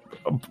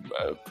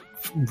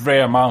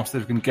rare amounts that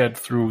you can get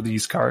through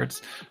these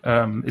cards.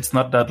 It's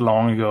not that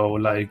long ago,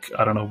 like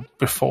I don't know,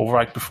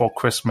 right before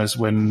Christmas,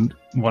 when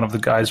one of the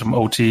guys from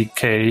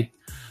OTK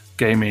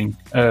Gaming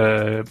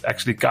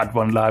actually got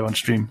one live on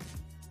stream.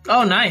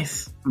 Oh,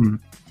 nice.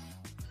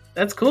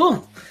 That's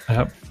cool.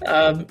 Yep.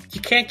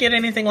 You can't get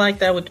anything like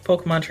that with the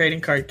Pokemon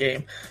trading card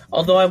game.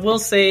 Although I will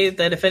say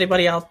that if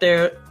anybody out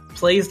there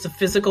plays the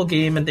physical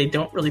game and they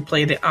don't really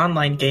play the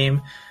online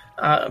game,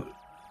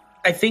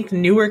 I think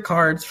newer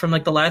cards from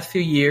like the last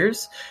few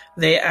years,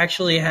 they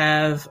actually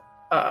have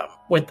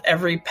with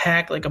every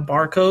pack like a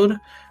barcode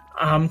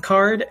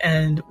card,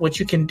 and what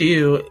you can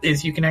do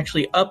is you can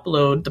actually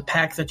upload the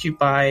packs that you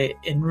buy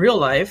in real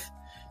life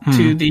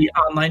to the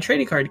online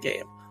trading card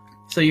game.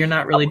 So you're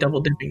not really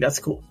double dipping. That's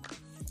cool.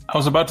 I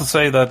was about to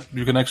say that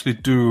you can actually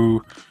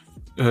do,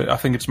 I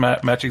think it's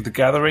Magic the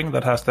Gathering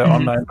that has their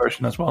online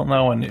version as well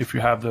now. And if you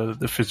have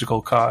the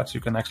physical cards,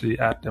 you can actually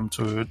add them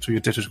to your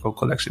digital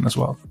collection as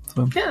well.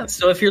 So. Yeah,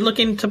 so if you're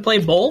looking to play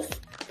both,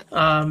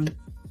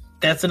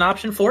 that's an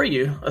option for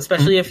you,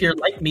 especially if you're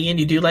like me and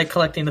you do like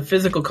collecting the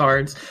physical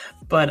cards,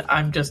 but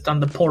I'm just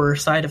on the poorer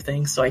side of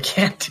things, so I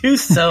can't do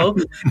so.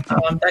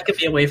 That could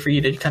be a way for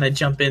you to kind of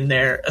jump in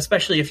there,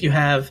 especially if you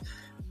have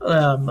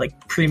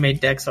like pre-made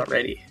decks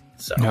already.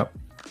 So, yep.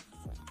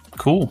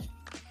 Cool.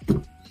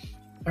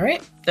 All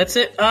right, that's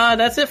it.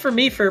 That's it for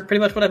me for pretty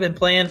much what I've been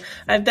playing.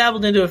 I've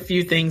dabbled into a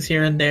few things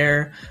here and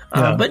there,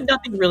 but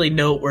nothing really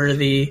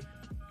noteworthy.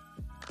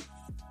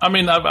 I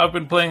mean, I've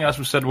been playing, as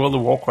we said, World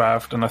of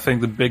Warcraft, and I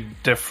think the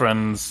big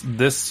difference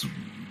this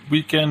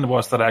weekend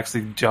was that I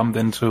actually jumped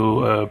into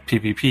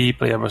PvP,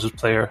 player versus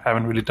player.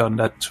 Haven't really done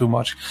that too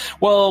much.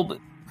 Well,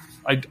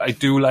 I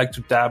do like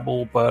to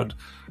dabble, but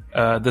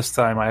this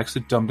time I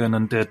actually jumped in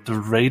and did the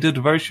rated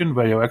version,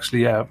 where you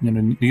actually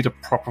need a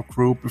proper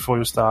group before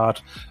you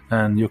start,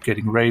 and you're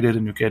getting rated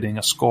and you're getting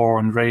a score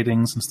and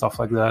ratings and stuff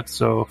like that.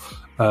 So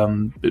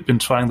been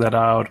trying that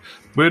out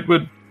with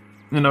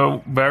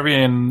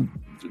varying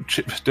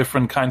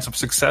different kinds of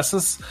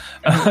successes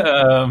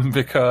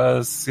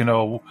because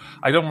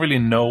I don't really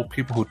know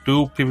people who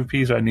do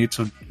PvP, so I need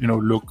to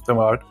look them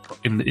out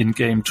in the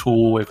in-game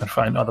tool where you can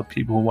find other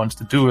people who wants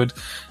to do it,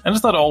 and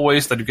it's not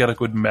always that you get a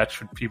good match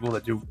with people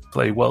that you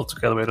play well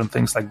together with and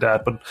things like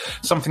that. But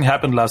something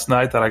happened last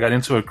night that I got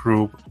into a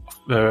group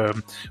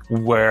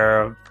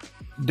where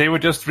they were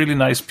just really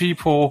nice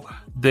people.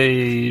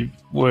 They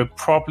were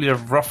probably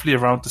roughly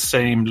around the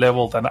same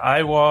level than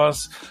I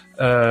was,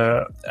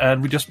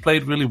 and we just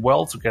played really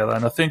well together.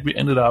 And I think we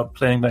ended up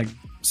playing like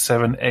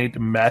 7-8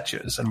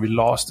 matches, and we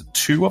lost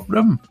 2 of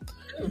them.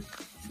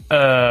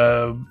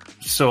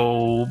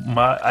 So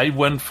I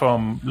went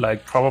from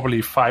like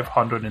probably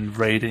 500 in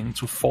rating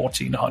to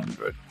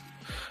 1400.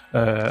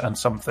 And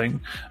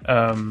something,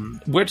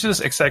 which is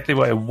exactly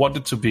where I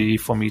wanted to be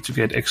for me to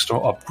get extra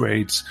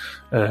upgrades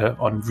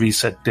on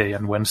reset day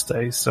and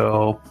Wednesday.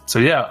 So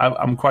yeah,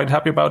 I'm quite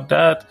happy about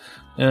that.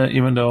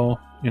 Even though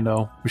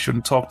we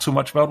shouldn't talk too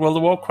much about World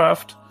of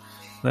Warcraft,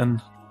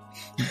 then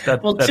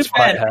that's too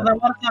bad. I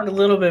want to talk a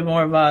little bit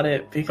more about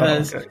it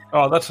because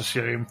that's a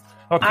shame.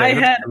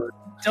 Okay,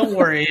 don't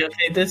worry.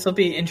 Okay, this will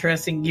be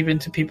interesting even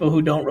to people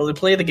who don't really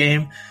play the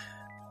game.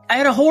 I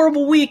had a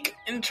horrible week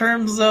in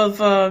terms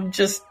of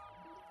just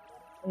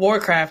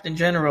Warcraft in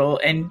general,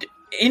 and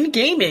in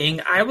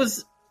gaming I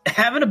was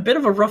having a bit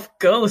of a rough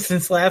go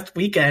since last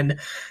weekend,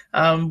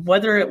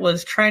 whether it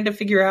was trying to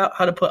figure out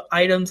how to put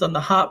items on the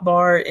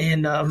hotbar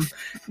in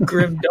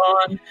Grim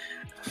Dawn,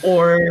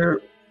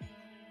 or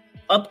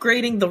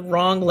upgrading the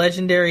wrong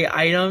legendary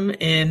item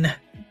in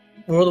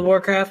World of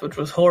Warcraft, which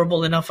was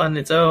horrible enough on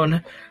its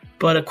own.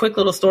 But a quick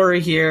little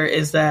story here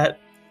is that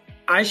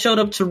I showed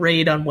up to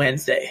raid on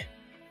Wednesday.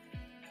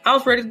 I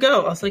was ready to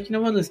go. I was like, you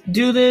know what, let's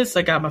do this.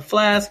 I got my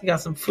flask, I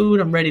got some food,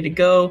 I'm ready to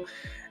go.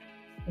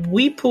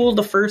 We pulled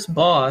the first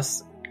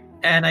boss,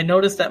 and I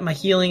noticed that my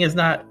healing is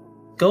not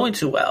going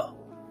too well.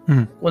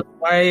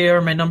 Why are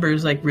my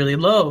numbers like really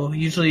low?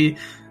 Usually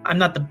I'm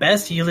not the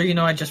best healer.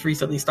 I just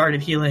recently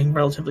started healing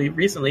relatively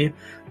recently,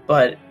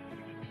 but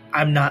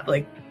I'm not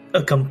like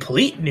a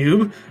complete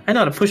noob. I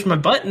know how to push my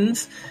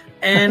buttons,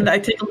 and I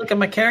take a look at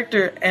my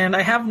character, and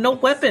I have no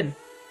weapon.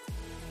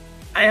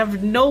 I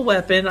have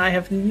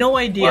no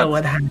idea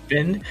what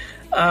happened.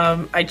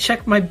 I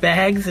check my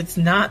bags. It's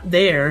not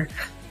there.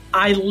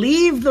 I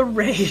leave the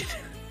raid,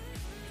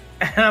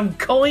 and I'm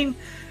going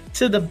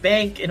to the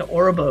bank in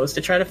Oribos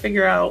to try to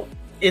figure out,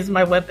 is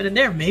my weapon in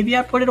there? Maybe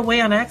I put it away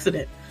on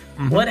accident.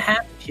 What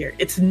happened here?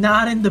 It's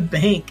not in the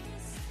bank.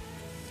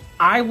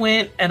 I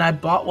went and I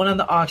bought one on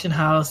the auction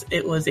house.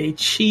 It was a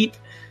cheap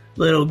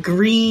little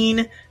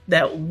green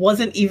that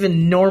wasn't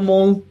even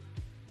normal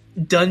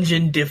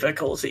dungeon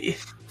difficulty.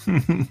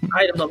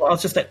 Item level. I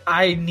was just like,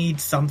 I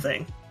need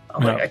something.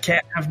 I'm like, I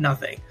can't have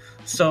nothing.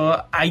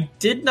 So I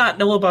did not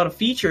know about a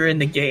feature in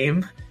the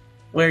game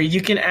where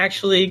you can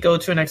actually go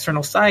to an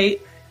external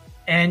site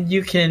and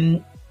you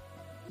can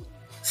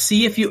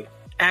see if you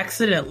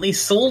accidentally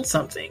sold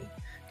something.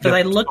 Because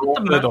I looked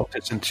at the or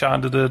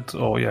disenchanted it,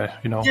 or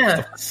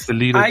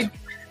deleted.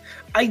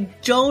 I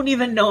don't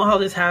even know how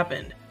this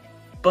happened,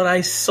 but I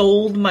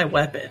sold my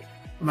weapon,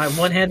 my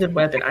one-handed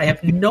weapon. I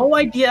have no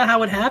idea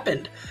how it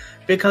happened,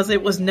 because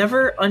it was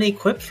never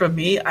unequipped from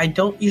me. I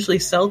don't usually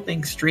sell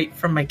things straight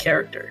from my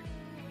character.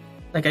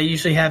 Like, I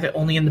usually have it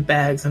only in the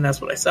bags, and that's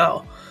what I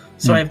sell.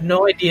 So I have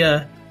no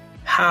idea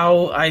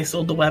how I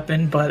sold the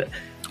weapon, but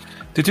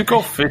Did you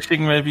go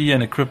fishing maybe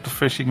and equip a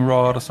fishing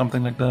rod or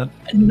something like that?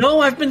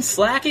 No, I've been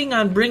slacking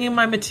on bringing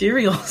my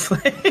materials.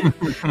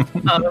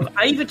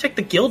 I even checked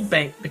the guild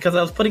bank because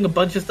I was putting a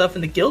bunch of stuff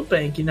in the guild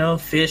bank,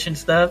 fish and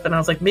stuff. And I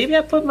was like, maybe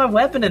I put my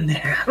weapon in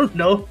there. I don't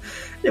know.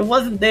 It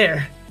wasn't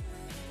there.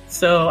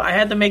 So I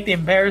had to make the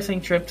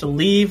embarrassing trip to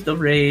leave the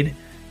raid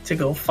to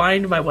go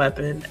find my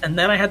weapon. And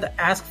then I had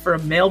to ask for a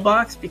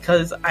mailbox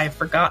because I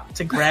forgot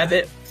to grab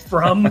it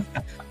from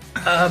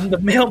the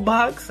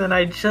mailbox. And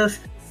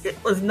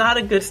it was not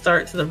a good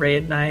start to the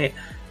raid night.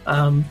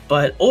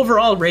 But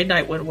overall, raid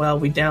night went well.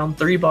 We downed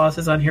 3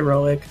 bosses on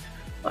Heroic.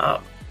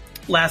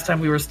 Last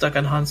time we were stuck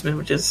on Huntsman,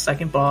 which is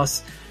second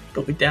boss.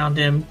 But we downed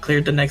him,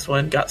 cleared the next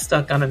one, got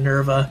stuck on a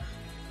Nerva.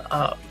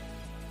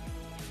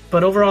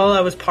 But overall,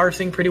 I was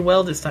parsing pretty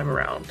well this time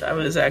around. I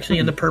was actually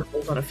in the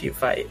purples on a few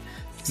fights.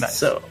 Nice.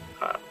 So,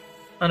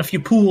 on a few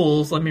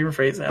pools, let me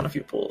rephrase that, on a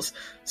few pools.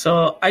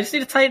 So, I just need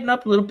to tighten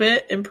up a little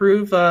bit,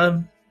 improve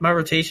my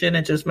rotation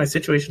and just my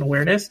situational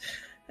awareness.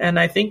 And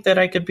I think that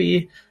I could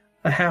be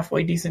a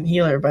halfway decent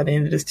healer by the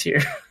end of this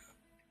tier.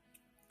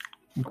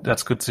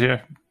 That's good to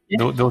hear.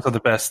 Yeah. Those are the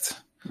best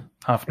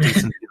half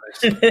decent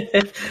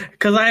healers.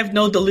 Because I have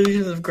no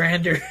delusions of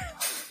grandeur.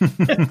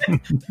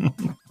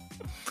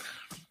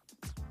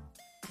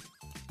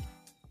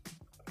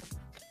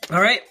 All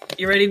right,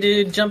 you ready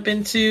to jump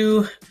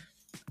into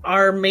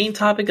our main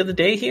topic of the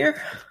day here?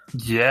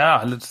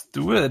 Yeah, let's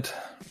do it.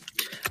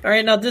 All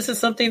right, now this is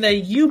something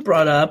that you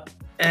brought up,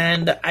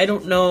 and I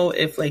don't know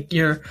if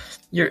you're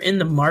in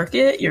the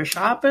market, you're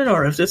shopping,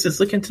 or if this is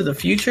looking to the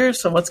future.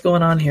 So what's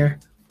going on here?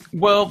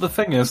 Well, the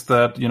thing is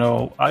that,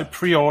 I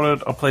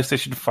pre-ordered a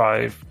PlayStation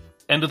 5,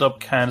 ended up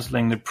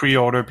canceling the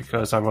pre-order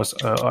because I was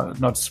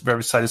not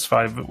very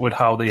satisfied with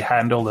how they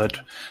handled it,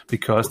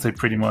 because they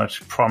pretty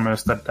much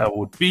promised that there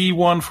would be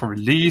one for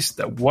release.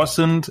 That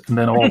wasn't, and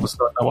then all of a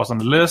sudden I was on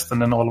the list,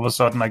 and then all of a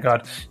sudden I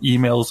got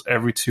emails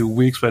every 2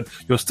 weeks, but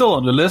you're still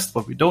on the list,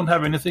 but we don't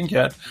have anything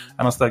yet.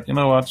 And I was like, you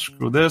know what,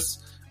 screw this.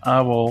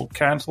 I will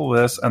cancel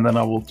this, and then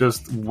I will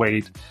just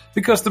wait.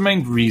 Because the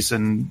main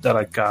reason that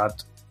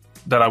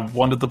I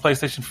wanted the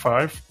PlayStation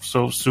 5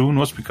 so soon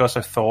was because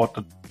I thought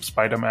that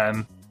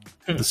Spider-Man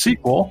the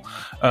sequel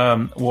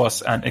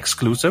was an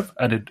exclusive,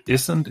 and it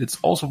isn't. It's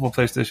also for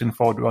PlayStation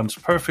 4. It runs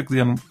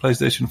perfectly on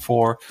PlayStation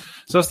 4.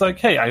 So it's like,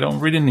 hey, I don't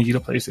really need a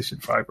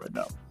PlayStation 5 right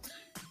now.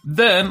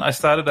 Then I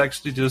started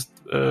actually just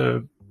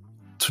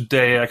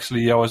today.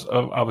 Actually, I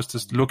was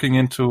just looking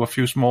into a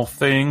few small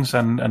things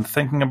and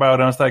thinking about it.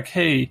 And I was like,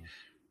 hey,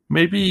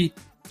 maybe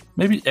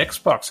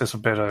Xbox is a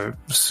better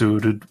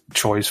suited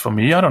choice for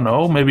me. I don't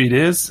know. Maybe it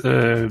is.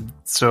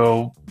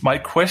 So my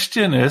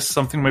question is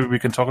something maybe we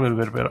can talk a little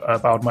bit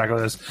about, Michael,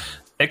 is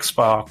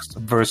Xbox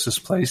versus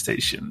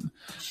PlayStation.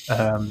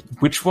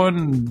 Which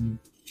one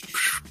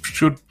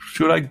should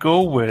I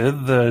go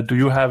with? Do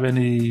you have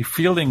any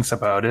feelings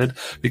about it?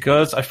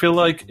 Because I feel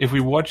like if we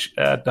watch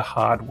at the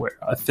hardware,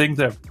 I think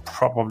they're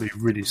probably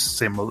really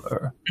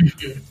similar.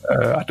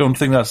 I don't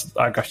think that's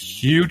like a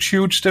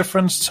huge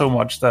difference, so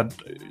much that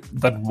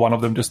one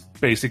of them just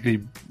basically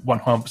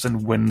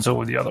 100% wins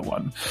over the other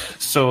one.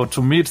 So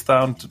to me, it's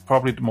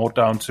probably more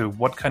down to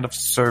what kind of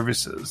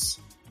services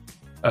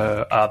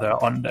are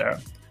there on there.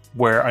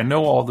 Where I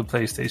know all the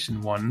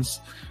PlayStation ones.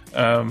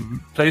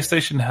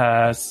 PlayStation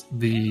has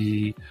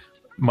the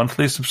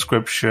monthly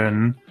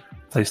subscription,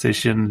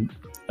 PlayStation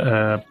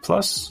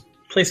Plus.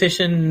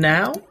 PlayStation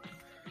Now?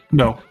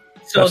 No.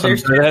 So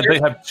they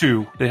have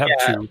two. They have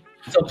two.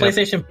 So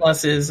PlayStation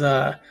Plus is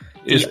the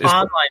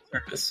online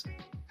service.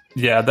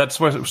 Yeah, that's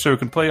where so you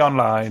can play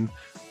online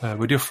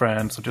with your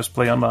friends, or just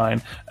play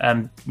online,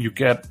 and you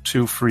get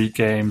 2 free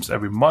games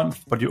every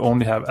month, but you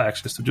only have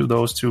access to do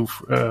those 2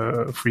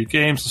 free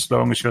games as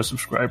long as you're a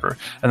subscriber.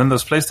 And then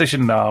there's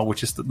PlayStation Now,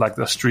 which is like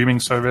the streaming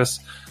service,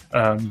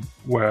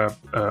 where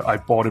I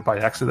bought it by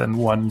accident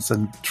once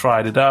and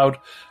tried it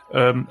out,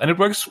 and it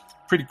works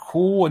pretty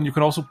cool. And you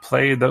can also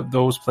play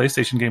those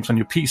PlayStation games on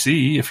your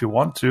PC if you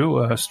want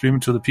to stream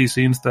it to the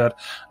PC instead.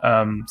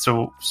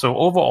 So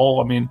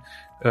overall, I mean,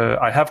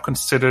 I have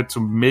considered to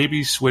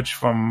maybe switch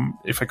from,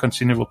 if I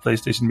continue with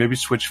PlayStation, maybe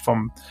switch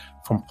from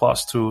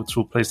Plus to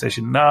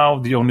PlayStation Now.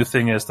 The only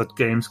thing is that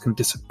games can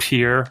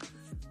disappear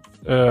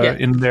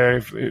in there,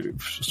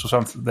 so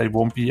something they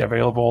won't be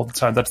available all the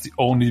time. That's the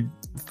only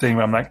thing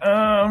where I'm like,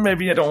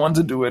 maybe I don't want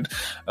to do it.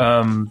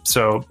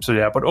 So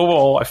yeah. But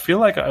overall, I feel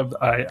like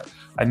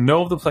I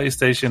know the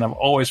PlayStation. I've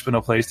always been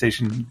a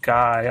PlayStation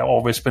guy. I've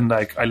always been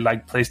like, I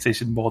like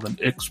PlayStation more than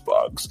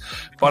Xbox.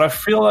 But I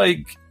feel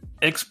like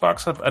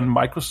Xbox and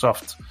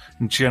Microsoft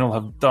in general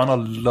have done a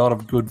lot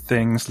of good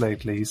things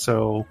lately.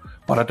 So,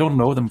 but I don't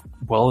know them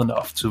well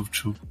enough to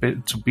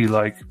be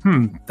like,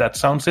 that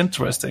sounds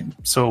interesting.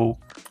 So,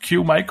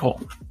 cue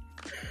Michael.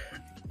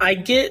 I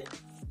get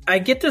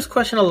this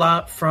question a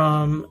lot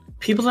from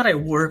people that I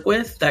work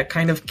with that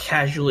kind of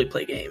casually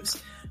play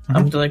games. Mm-hmm.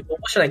 I'm like, well,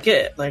 what should I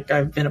get? Like,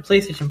 I've been a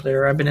PlayStation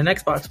player, I've been an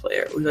Xbox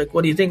player. We're like,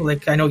 what do you think?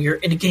 Like, I know you're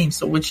into games,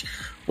 so which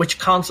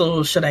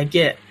console should I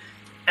get?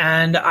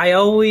 And I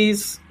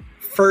always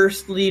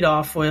first lead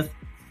off with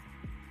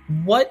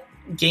what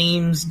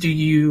games do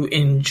you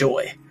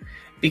enjoy?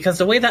 Because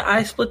the way that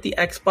I split the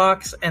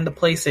Xbox and the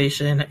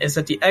PlayStation is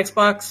that the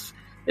Xbox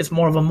is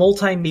more of a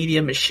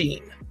multimedia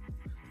machine,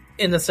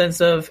 in the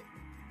sense of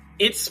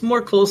it's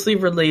more closely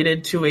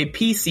related to a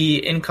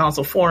PC in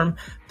console form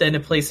than a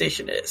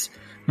PlayStation is.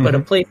 But a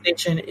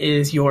PlayStation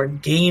is your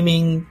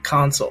gaming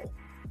console.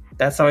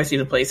 That's how I see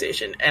the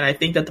PlayStation. And I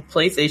think that the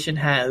PlayStation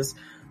has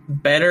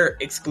better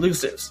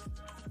exclusives.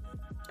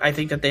 I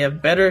think that they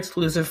have better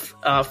exclusive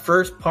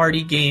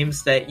first-party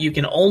games that you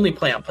can only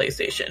play on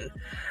PlayStation.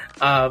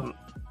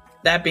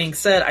 That being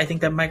said, I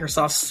think that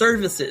Microsoft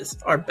services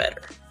are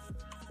better.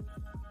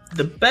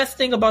 The best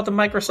thing about the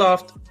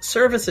Microsoft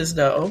services,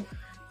 though,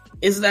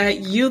 is that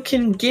you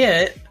can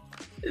get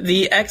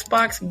the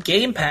Xbox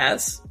Game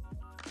Pass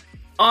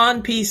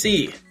on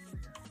PC.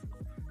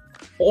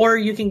 Or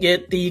you can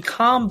get the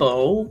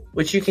combo,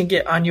 which you can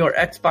get on your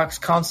Xbox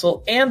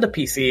console and the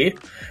PC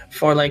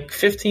for like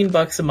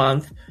 $15 a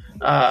month.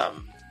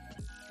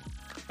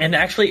 And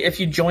actually, if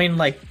you join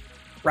like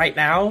right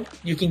now,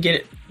 you can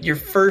get your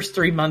first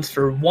 3 months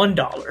for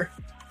 $1,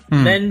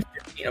 then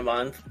 $15 a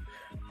month.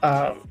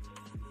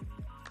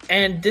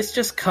 And this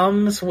just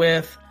comes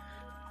with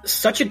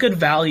such a good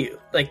value.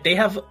 Like, they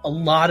have a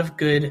lot of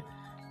good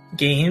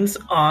games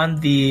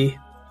on the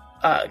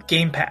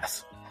Game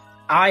Pass.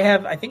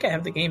 I think I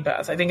have the Game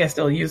Pass. I think I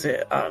still use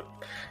it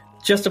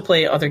just to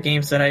play other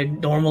games that I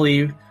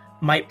normally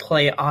might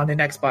play on an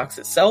Xbox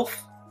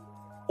itself,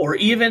 or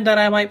even that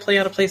I might play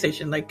on a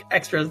PlayStation, like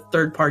extra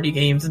third-party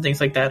games and things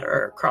like that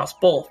are across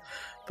both.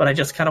 But I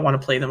just kind of want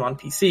to play them on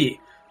PC.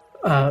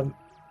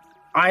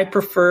 I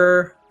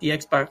prefer the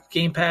Xbox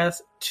Game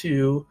Pass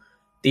to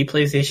the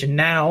PlayStation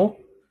Now,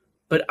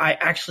 but I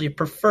actually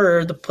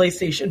prefer the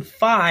PlayStation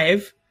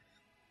 5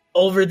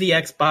 over the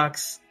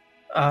Xbox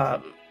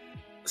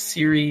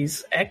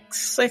Series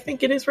X, I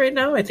think it is right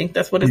now. I think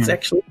that's what it's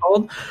actually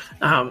called.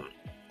 And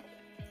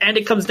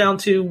it comes down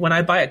to, when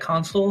I buy a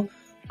console,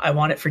 I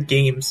want it for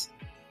games.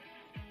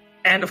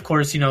 And of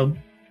course,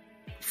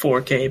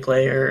 4K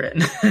player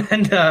and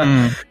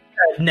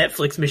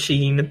Netflix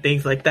machine and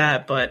things like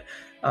that. But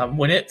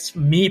when it's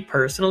me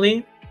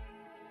personally,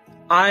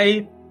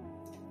 I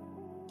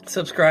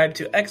subscribe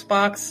to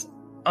Xbox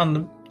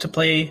to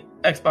play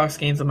Xbox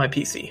games on my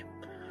PC.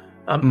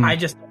 I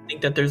just don't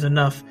think that there's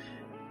enough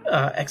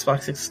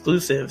Xbox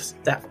exclusives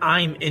that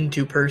I'm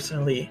into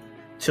personally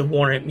to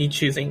warrant me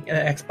choosing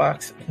an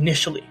Xbox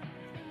initially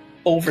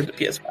over the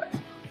PS5.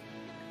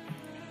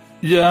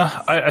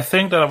 Yeah, I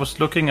think that I was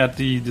looking at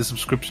the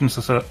subscriptions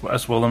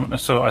as well. And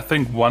so I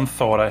think one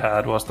thought I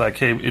had was like,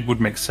 hey, it would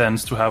make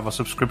sense to have a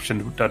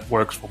subscription that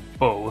works for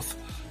both.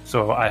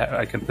 So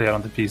I can play it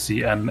on the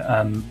PC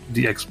and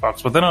the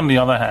Xbox. But then on the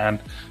other hand,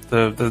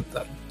 the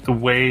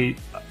way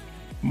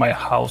my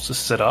house is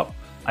set up,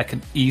 I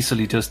can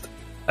easily just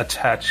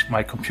attach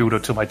my computer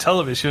to my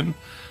television.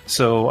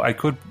 So I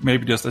could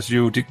maybe just, as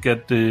you did,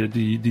 get the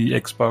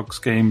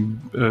Xbox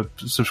game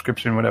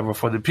subscription, whatever,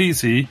 for the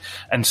PC,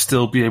 and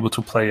still be able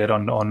to play it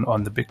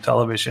on the big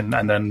television,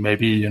 and then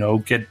maybe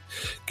get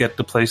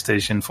the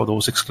PlayStation for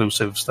those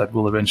exclusives that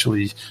will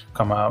eventually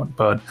come out.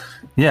 But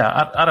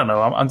yeah, I don't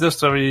know. I'm just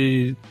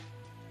very.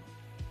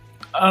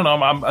 I don't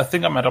know. I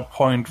think I'm at a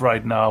point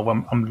right now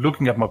when I'm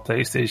looking at my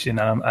PlayStation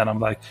and I'm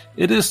like,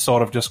 it is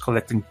sort of just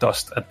collecting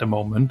dust at the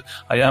moment.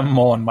 I am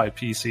more on my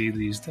PC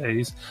these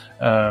days.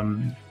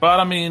 But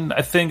I mean,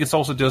 I think it's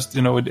also just,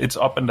 it's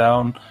up and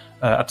down.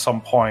 At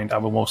some point, I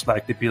will most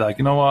likely be like,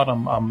 you know what?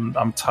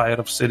 I'm tired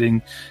of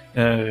sitting,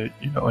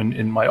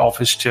 in my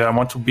office chair. I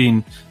want to be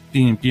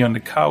on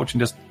the couch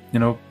and just,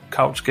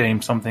 couch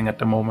game something at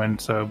the moment.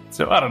 So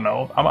I don't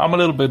know. I'm a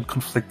little bit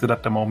conflicted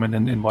at the moment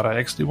in what I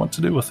actually want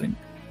to do, I think.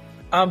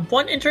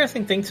 One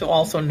interesting thing to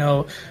also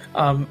know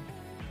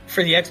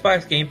for the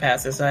Xbox Game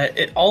Pass is that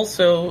it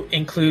also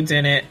includes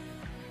in it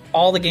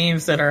all the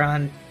games that are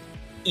on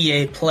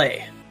EA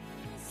Play.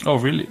 Oh,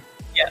 really?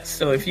 Yes.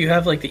 So if you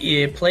have like the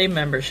EA Play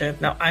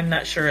membership, now I'm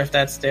not sure if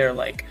that's their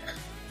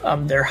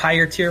their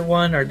higher tier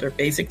one or their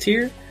basic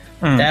tier.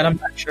 That I'm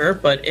not sure,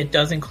 but it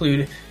does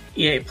include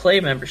EA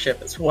Play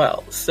membership as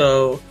well.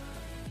 So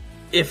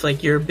if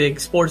you're a big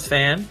sports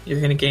fan,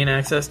 you're going to gain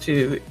access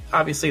to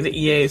obviously the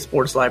EA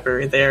sports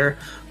library there,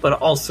 but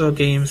also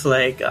games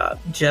like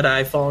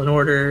Jedi Fallen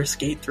Order,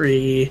 Skate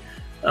 3,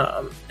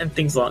 and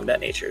things along that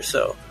nature.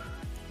 So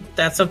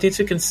that's something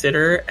to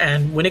consider.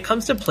 And when it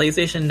comes to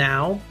PlayStation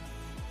Now,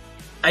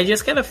 I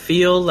just kind of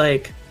feel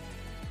like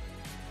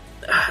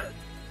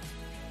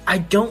I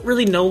don't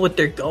really know what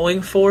they're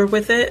going for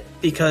with it,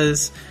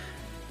 because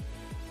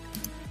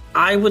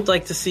I would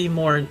like to see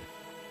more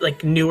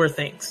newer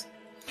things.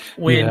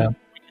 When you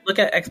look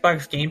at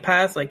Xbox Game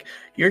Pass,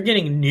 you're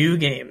getting new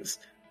games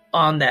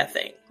on that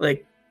thing,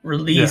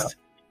 released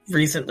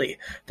recently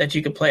that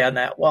you could play on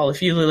that. While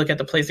if you look at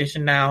the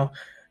PlayStation Now,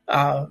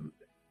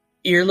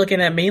 you're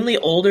looking at mainly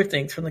older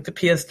things from the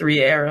PS3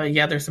 era.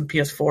 Yeah, there's some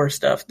PS4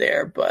 stuff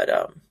there, but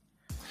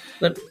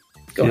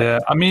go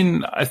ahead. I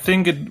mean, I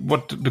think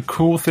what the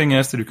cool thing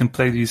is that you can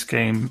play these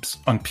games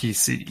on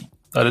PC.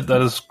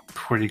 that is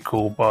pretty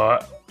cool.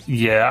 But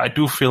yeah, I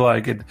do feel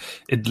like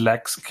it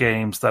lacks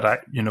games that I,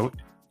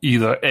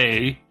 either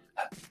A,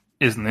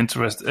 is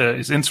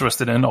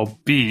interested in, or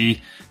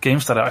B,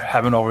 games that I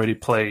haven't already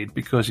played,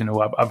 because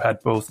I've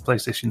had both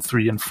PlayStation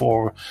 3 and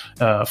 4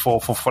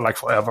 for like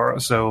forever.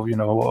 So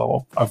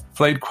I've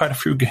played quite a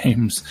few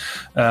games.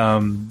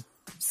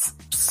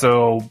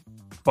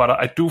 But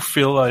I do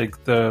feel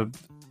like the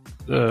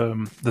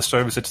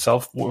service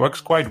itself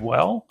works quite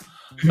well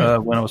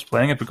when I was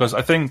playing it, because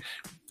I think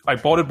I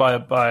bought it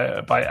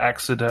by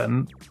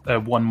accident, a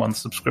 1 month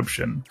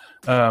subscription.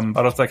 But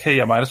I was like, hey,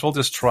 I might as well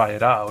just try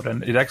it out,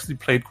 and it actually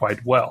played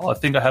quite well. I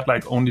think I had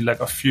only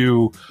a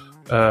few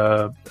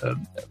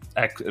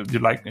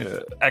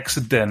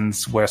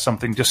accidents where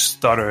something just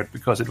stuttered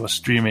because it was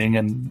streaming,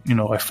 and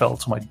I fell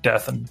to my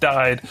death and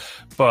died.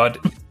 But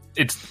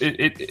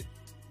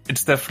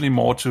it's definitely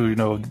more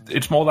to,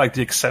 it's more like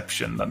the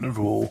exception than the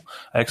rule.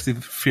 I actually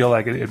feel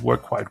like it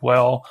worked quite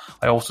well.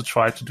 I also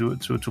tried to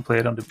play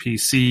it on the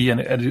PC,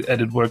 and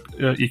it worked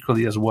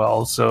equally as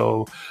well.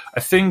 So I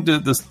think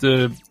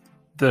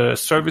the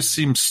service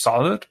seems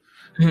solid.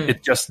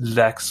 It just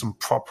lacks some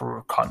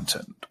proper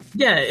content.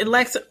 Yeah, it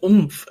lacks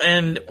oomph.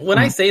 And when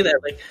I say that,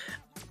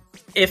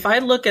 if I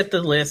look at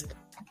the list,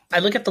 I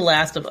look at The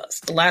Last of Us.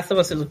 The Last of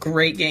Us is a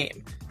great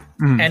game,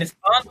 and it's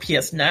on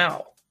PS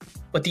Now.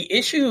 But the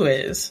issue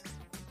is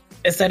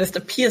that it's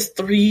the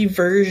PS3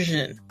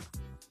 version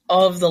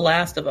of The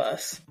Last of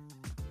Us,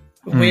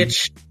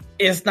 which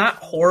is not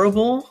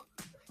horrible,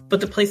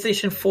 but the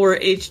PlayStation 4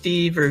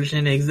 HD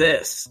version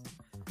exists.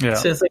 Yeah.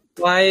 So it's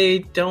why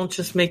don't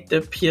just make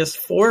the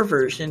PS4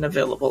 version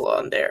available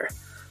on there?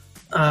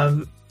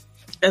 And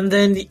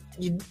then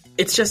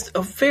it's just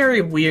a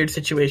very weird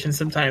situation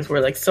sometimes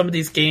where some of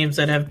these games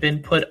that have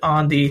been put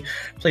on the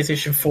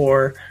PlayStation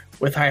 4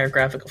 with higher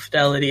graphical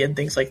fidelity and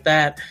things like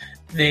that,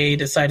 they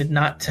decided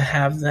not to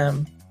have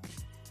them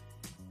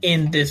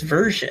in this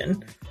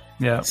version.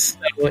 Yeah. So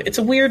it's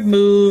a weird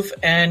move,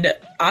 and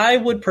I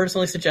would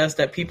personally suggest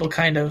that people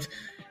kind of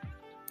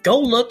go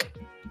look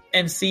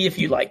and see if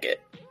you like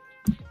it.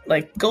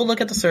 Go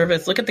look at the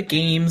service, look at the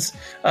games,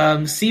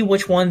 see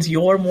which ones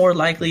you're more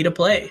likely to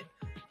play.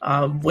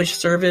 Which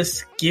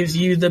service gives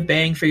you the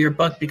bang for your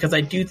buck, because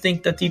I do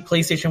think that the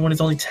PlayStation 1 is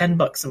only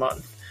 $10 a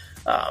month,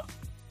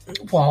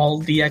 while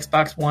the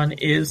Xbox One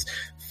is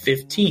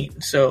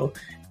 $15. So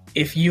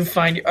if you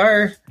find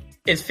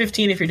it's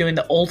 $15 if you're doing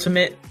the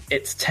ultimate,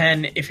 it's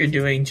 $10 if you're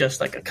doing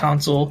just a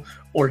console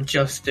or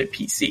just a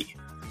PC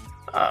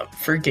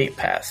for Game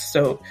Pass.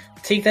 So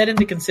take that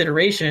into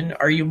consideration.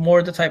 Are you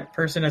more the type of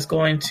person that's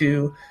going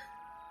to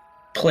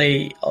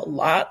play a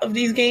lot of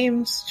these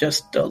games,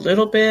 just a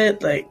little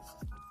bit?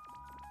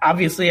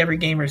 Obviously every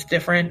gamer is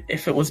different.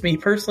 If it was me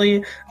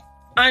personally,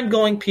 I'm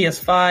going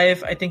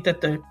PS5. I think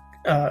that the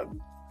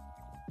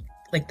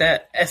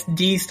that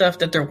SD stuff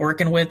that they're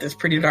working with is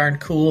pretty darn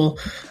cool.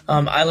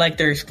 I like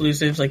their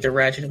exclusives, like their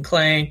Ratchet and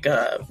Clank,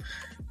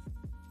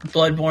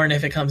 Bloodborne,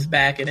 if it comes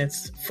back in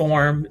its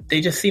form.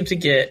 They just seem to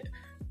get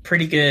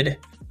pretty good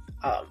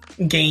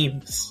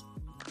games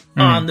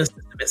on the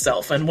system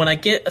itself. And when I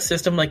get a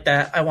system like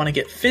that, I want to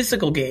get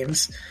physical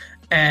games,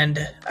 and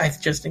I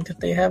just think that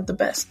they have the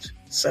best.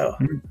 So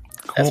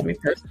that's me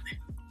personally.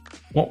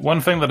 One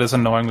thing that is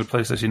annoying with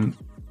PlayStation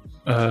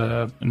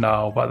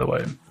Now, by the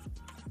way,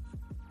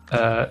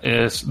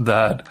 is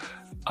that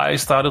I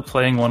started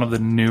playing one of the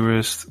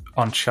newest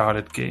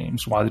Uncharted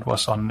games while it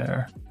was on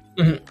there.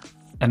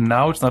 And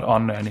now it's not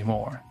on there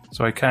anymore.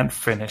 So I can't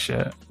finish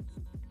it.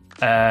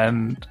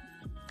 And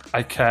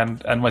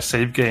my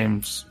save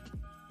games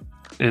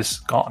is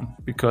gone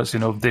because,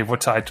 they were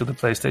tied to the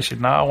PlayStation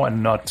Now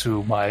and not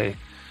to my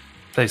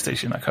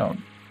PlayStation account.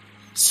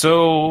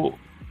 So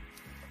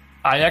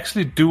I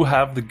actually do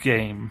have the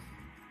game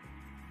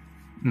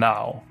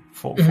now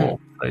for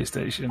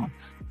PlayStation,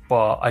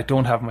 but I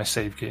don't have my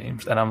save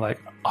games. And I'm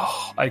like,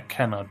 I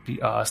cannot be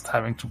asked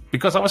having to,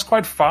 because I was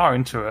quite far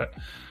into it.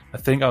 I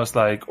think I was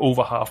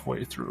over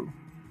halfway through.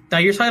 Now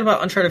you're talking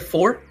about Uncharted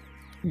 4?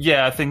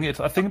 Yeah, I think it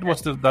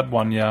was that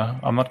one. Yeah,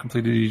 I'm not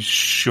completely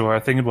sure. I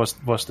think it was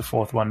the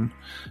fourth one.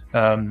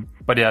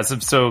 But yeah,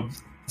 so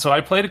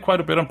I played it quite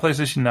a bit on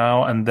PlayStation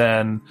Now, and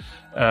then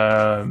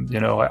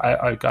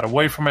I got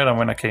away from it. And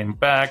when I came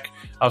back,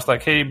 I was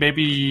like, hey,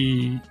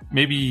 maybe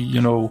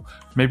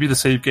the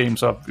save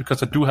games up,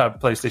 because I do have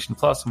PlayStation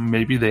Plus.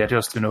 Maybe they are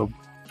just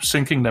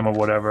syncing them or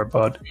whatever,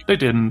 but they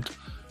didn't.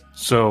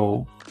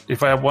 So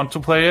if I want to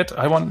play it,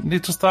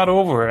 need to start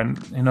over, and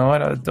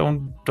I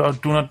don't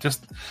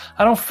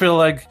feel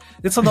like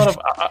it's a lot of.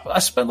 I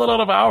spend a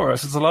lot of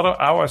hours. It's a lot of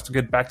hours to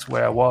get back to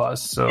where I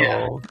was.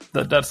 So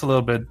that's a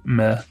little bit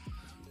meh.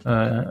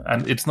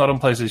 And it's not on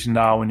PlayStation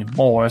Now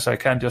anymore, so I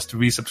can't just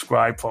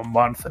resubscribe for a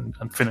month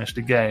and finish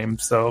the game.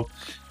 So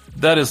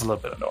that is a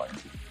little bit annoying.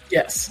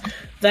 Yes,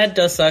 that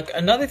does suck.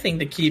 Another thing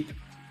to keep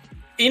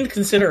in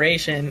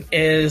consideration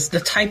is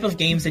the type of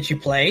games that you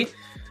play.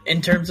 In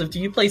terms of, do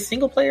you play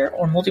single player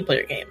or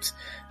multiplayer games?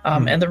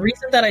 And the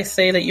reason that I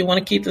say that you want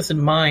to keep this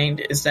in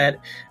mind is that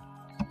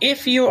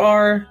if you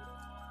are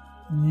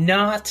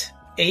not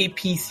a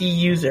PC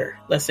user,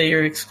 let's say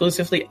you're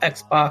exclusively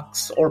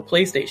Xbox or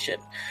PlayStation,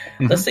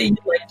 let's say you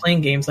like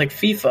playing games like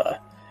FIFA,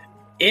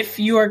 if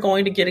you are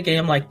going to get a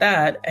game like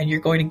that and you're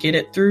going to get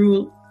it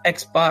through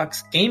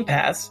Xbox Game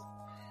Pass,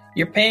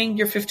 you're paying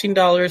your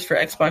 $15 for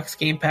Xbox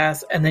Game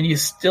Pass, and then you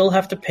still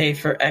have to pay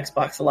for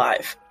Xbox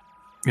Live.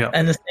 Yeah.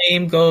 And the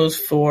same goes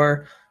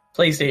for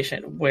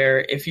PlayStation, where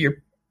if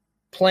you're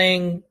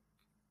playing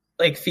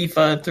like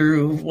FIFA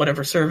through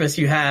whatever service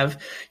you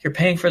have, you're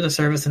paying for the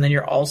service, and then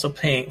you're also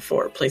paying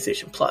for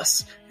PlayStation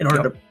Plus in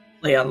order to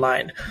play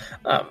online.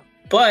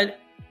 But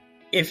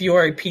if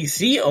you're a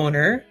PC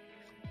owner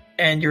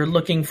and you're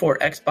looking for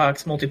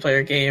Xbox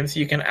multiplayer games,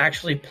 you can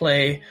actually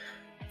play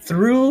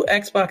through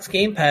Xbox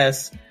Game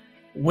Pass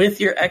with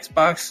your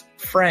Xbox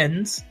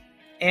friends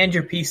and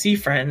your PC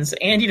friends,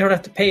 and you don't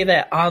have to pay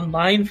that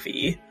online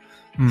fee.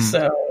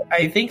 So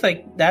I think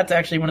like that's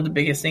actually one of the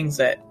biggest things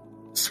that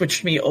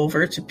switched me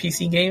over to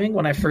PC gaming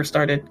when I first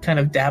started kind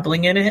of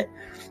dabbling in it,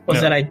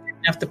 was that I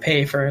didn't have to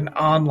pay for an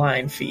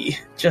online fee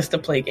just to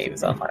play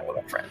games online with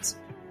my friends.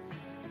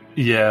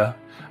 Yeah.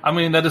 I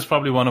mean, that is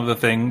probably one of the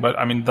things, but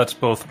I mean, that's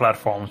both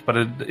platforms, but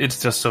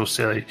it's just so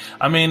silly.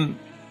 I mean,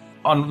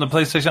 on the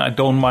PlayStation, I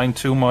don't mind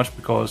too much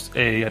because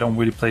A, I don't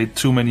really play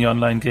too many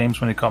online games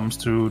when it comes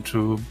to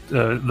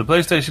the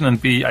PlayStation, and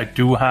B, I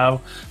do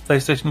have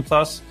PlayStation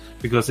Plus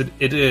because it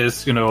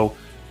is, you know,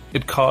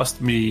 it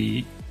cost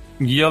me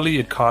yearly.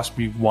 It cost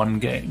me one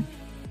game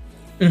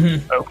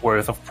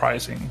worth of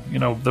pricing. You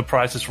know, the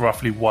price is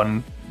roughly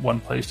one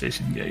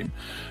PlayStation game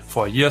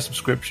for a year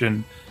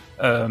subscription.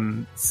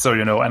 So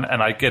you know, and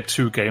I get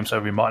 2 games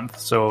every month.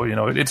 So you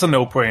know, it's a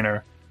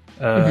no-brainer.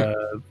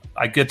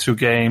 I get 2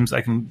 games.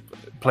 I can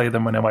play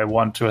them whenever I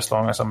want to, as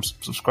long as I'm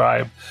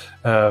subscribed.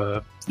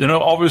 You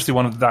know, obviously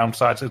one of the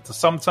downsides is that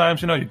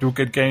sometimes, you know, you do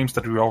get games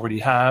that you already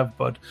have,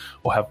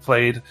 or have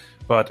played,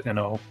 but you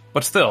know,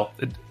 but still,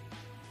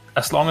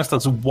 as long as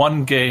there's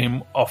one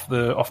game of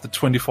the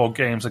 24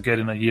 games I get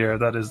in a year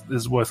that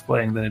is worth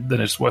playing, then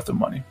it's worth the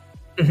money.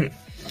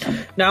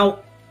 Now,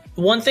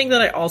 one thing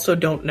that I also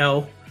don't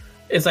know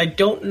is I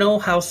don't know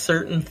how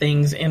certain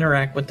things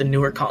interact with the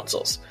newer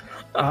consoles.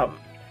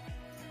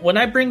 When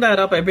I bring that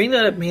up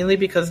mainly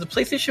because the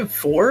PlayStation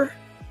 4,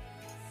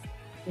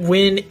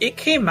 when it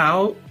came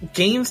out,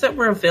 games that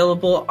were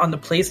available on the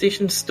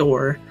PlayStation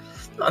Store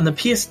on the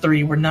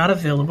PS3 were not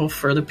available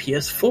for the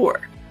PS4.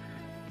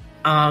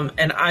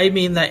 And I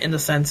mean that in the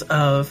sense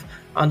of,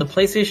 on the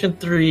PlayStation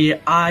 3,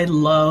 I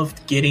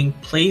loved getting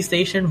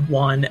PlayStation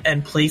 1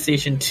 and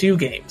PlayStation 2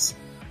 games.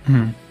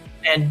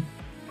 And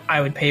I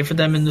would pay for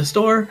them in the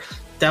store,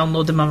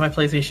 download them on my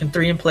PlayStation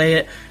 3 and play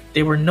it.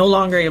 They were no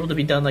longer able to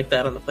be done like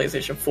that on the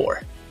PlayStation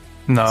 4.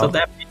 No. So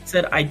that being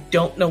said, I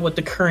don't know what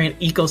the current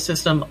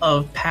ecosystem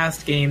of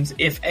past games,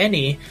 if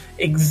any,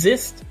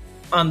 exist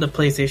on the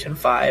PlayStation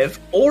 5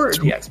 or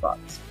the Xbox.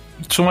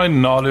 To my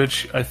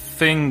knowledge, I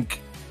think,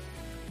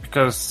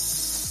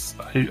 because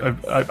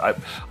I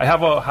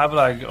have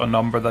like a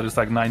number that is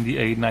like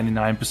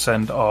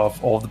 98-99%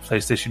 of all the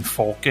PlayStation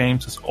 4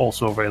 games is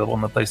also available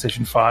on the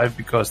PlayStation 5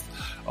 because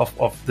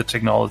of the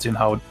technology and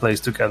how it plays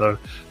together.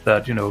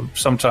 That, you know,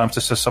 sometimes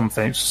there's just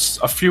there's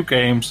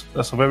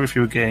very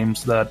few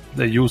games that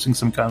they're using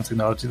some kind of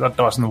technology that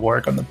doesn't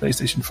work on the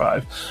PlayStation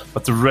 5,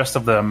 but the rest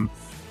of them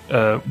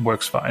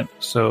works fine.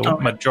 So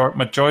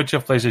majority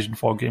of PlayStation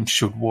 4 games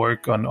should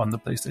work on the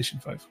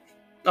PlayStation 5.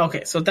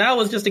 Okay, so that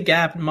was just a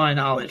gap in my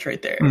knowledge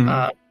right there.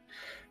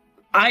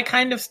 I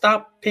kind of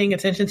stopped paying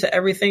attention to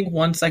everything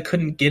once I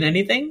couldn't get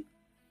anything,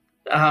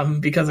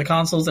 because the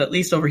consoles, at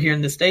least over here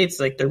in the States,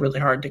 like, they're really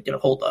hard to get a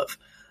hold of.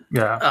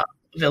 Yeah,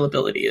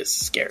 availability is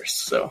scarce.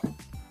 So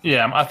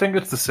yeah, I think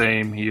it's the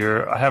same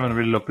here. I haven't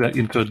really looked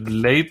into it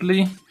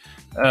lately.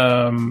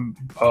 I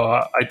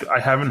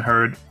haven't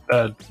heard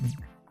that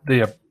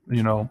they are,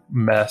 you know,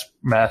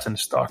 mass in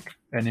stock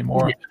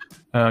anymore.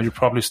 Yeah. You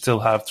probably still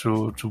have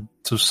to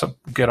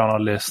get on a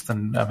list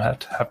and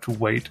have to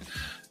wait.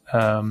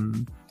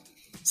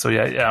 So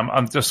yeah,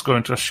 I'm just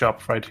going to a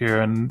shop right here,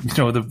 and you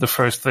know, the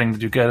first thing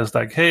that you get is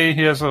like, hey,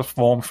 here's a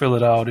form, fill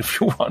it out if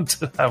you want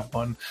to have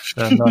one.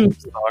 They're not in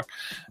stock,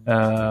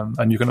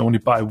 and you can only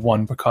buy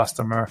one per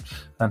customer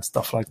and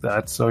stuff like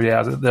that. So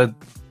yeah, they're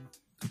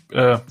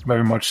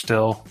very much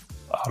still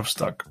out of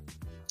stock.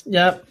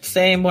 Yep,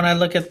 same. When I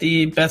look at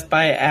the Best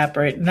Buy app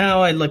right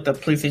now, I looked up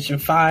PlayStation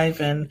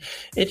 5 and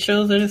it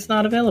shows that it's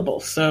not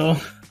available. So,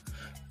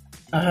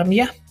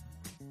 yeah.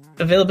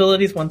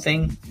 Availability is one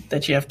thing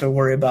that you have to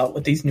worry about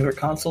with these newer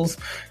consoles.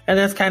 And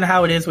that's kind of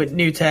how it is with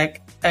new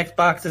tech.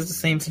 Xbox is the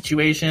same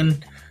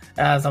situation.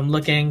 As I'm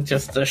looking,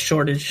 just a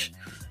shortage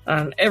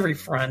on every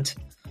front.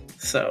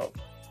 So,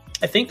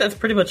 I think that's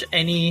pretty much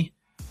any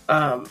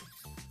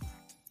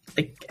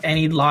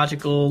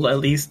logical, at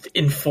least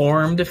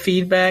informed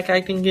feedback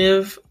I can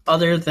give,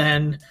 other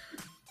than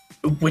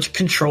which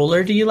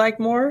controller do you like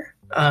more?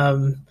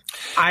 I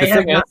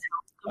have not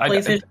the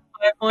PlayStation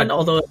 5 one,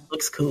 although it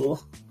looks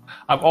cool.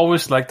 I've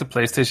always liked the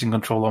PlayStation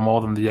controller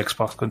more than the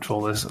Xbox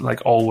controllers.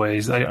 Like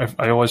always, I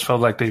always felt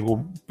like they were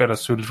better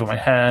suited for my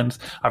hands.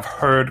 I've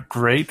heard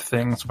great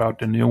things about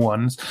the new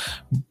ones,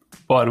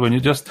 but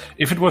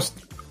if it was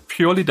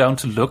purely down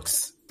to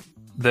looks,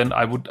 then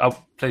I would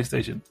out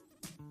PlayStation.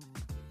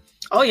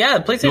 Oh yeah,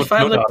 PlayStation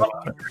 5 looks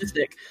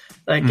futuristic.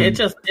 Like it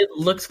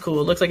looks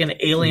cool. It looks like an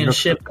alien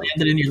ship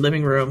landed in your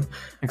living room.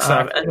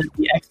 Exactly. And then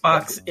the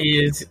Xbox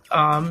is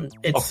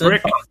it's a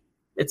brick.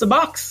 It's a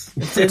box.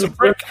 It's a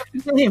brick.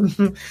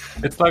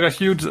 It's like a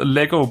huge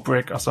Lego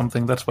brick or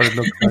something. That's what it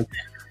looks like.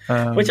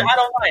 Which I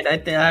don't mind.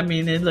 I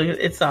mean,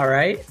 it's all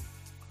right.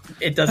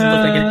 It doesn't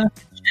look like a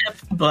chip,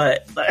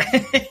 but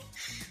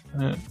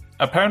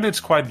apparently it's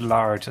quite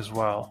large as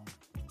well.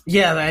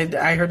 Yeah,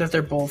 I heard that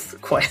they're both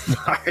quite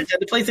large. And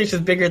the PlayStation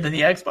is bigger than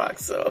the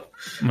Xbox, so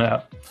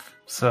yeah.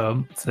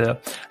 So yeah.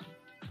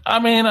 I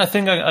mean, I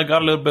think I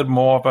got a little bit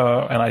more of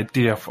an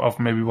idea of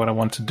maybe what I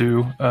want to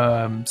do.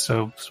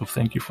 So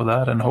thank you for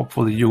that, and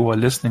hopefully you are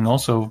listening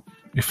also,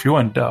 if you're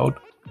in doubt,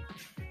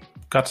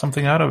 got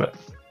something out of it.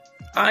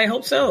 I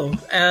hope so.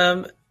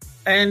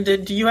 And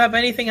do you have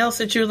anything else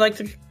that you would like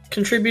to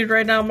contribute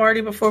right now,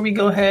 Marty, before we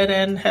go ahead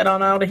and head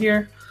on out of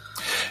here?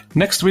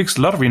 Next week's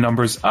lottery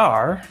numbers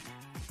are...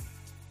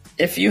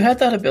 If you had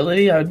that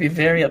ability, I would be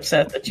very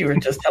upset that you were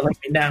just telling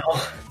me now.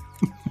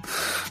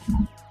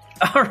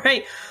 All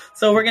right.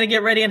 So we're going to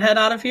get ready and head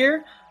out of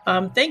here.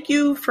 Thank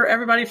you for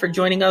everybody for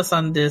joining us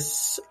on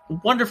this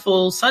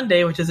wonderful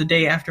Sunday, which is a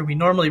day after we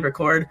normally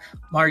record.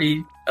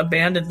 Marty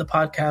abandoned the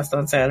podcast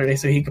on Saturday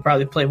so he could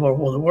probably play more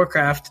World of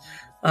Warcraft.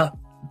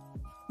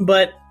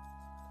 But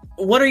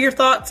what are your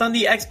thoughts on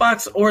the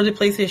Xbox or the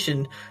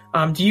PlayStation?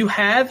 Do you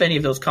have any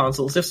of those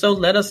consoles? If so,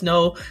 let us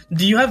know.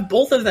 Do you have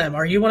both of them?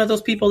 Are you one of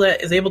those people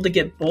that is able to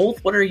get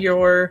both? What are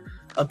your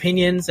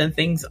opinions and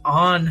things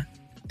on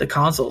the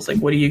consoles? Like,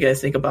 what do you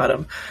guys think about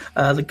them?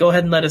 Go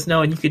ahead and let us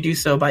know, and you could do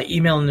so by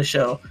emailing the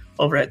show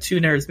over at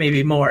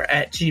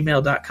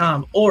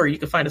 2nerdsmaybemore@gmail.com, or you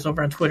can find us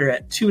over on Twitter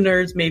at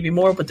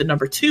 2nerdsmaybemore with the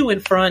number 2 in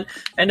front.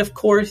 And of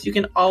course, you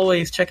can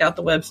always check out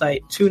the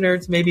website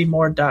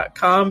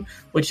 2nerdsmaybemore.com,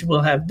 which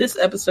will have this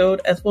episode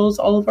as well as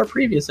all of our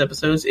previous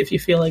episodes. If you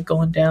feel like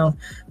going down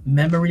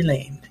memory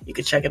lane, you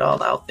can check it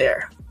all out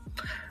there.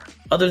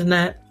 Other than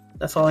that,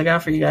 that's all I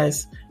got for you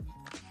guys.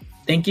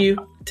 Thank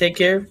you. Take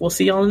care. We'll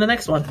see y'all in the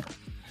next one.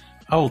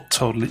 I'll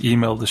totally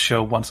email the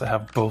show once I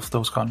have both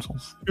those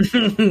consoles.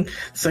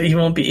 So you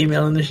won't be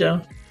emailing the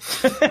show?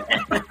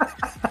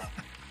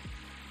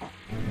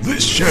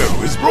 This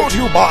show is brought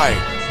to you by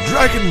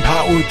Dragon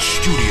Powered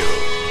Studio.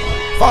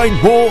 Find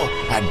more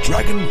at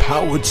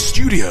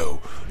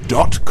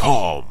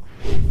dragonpoweredstudio.com.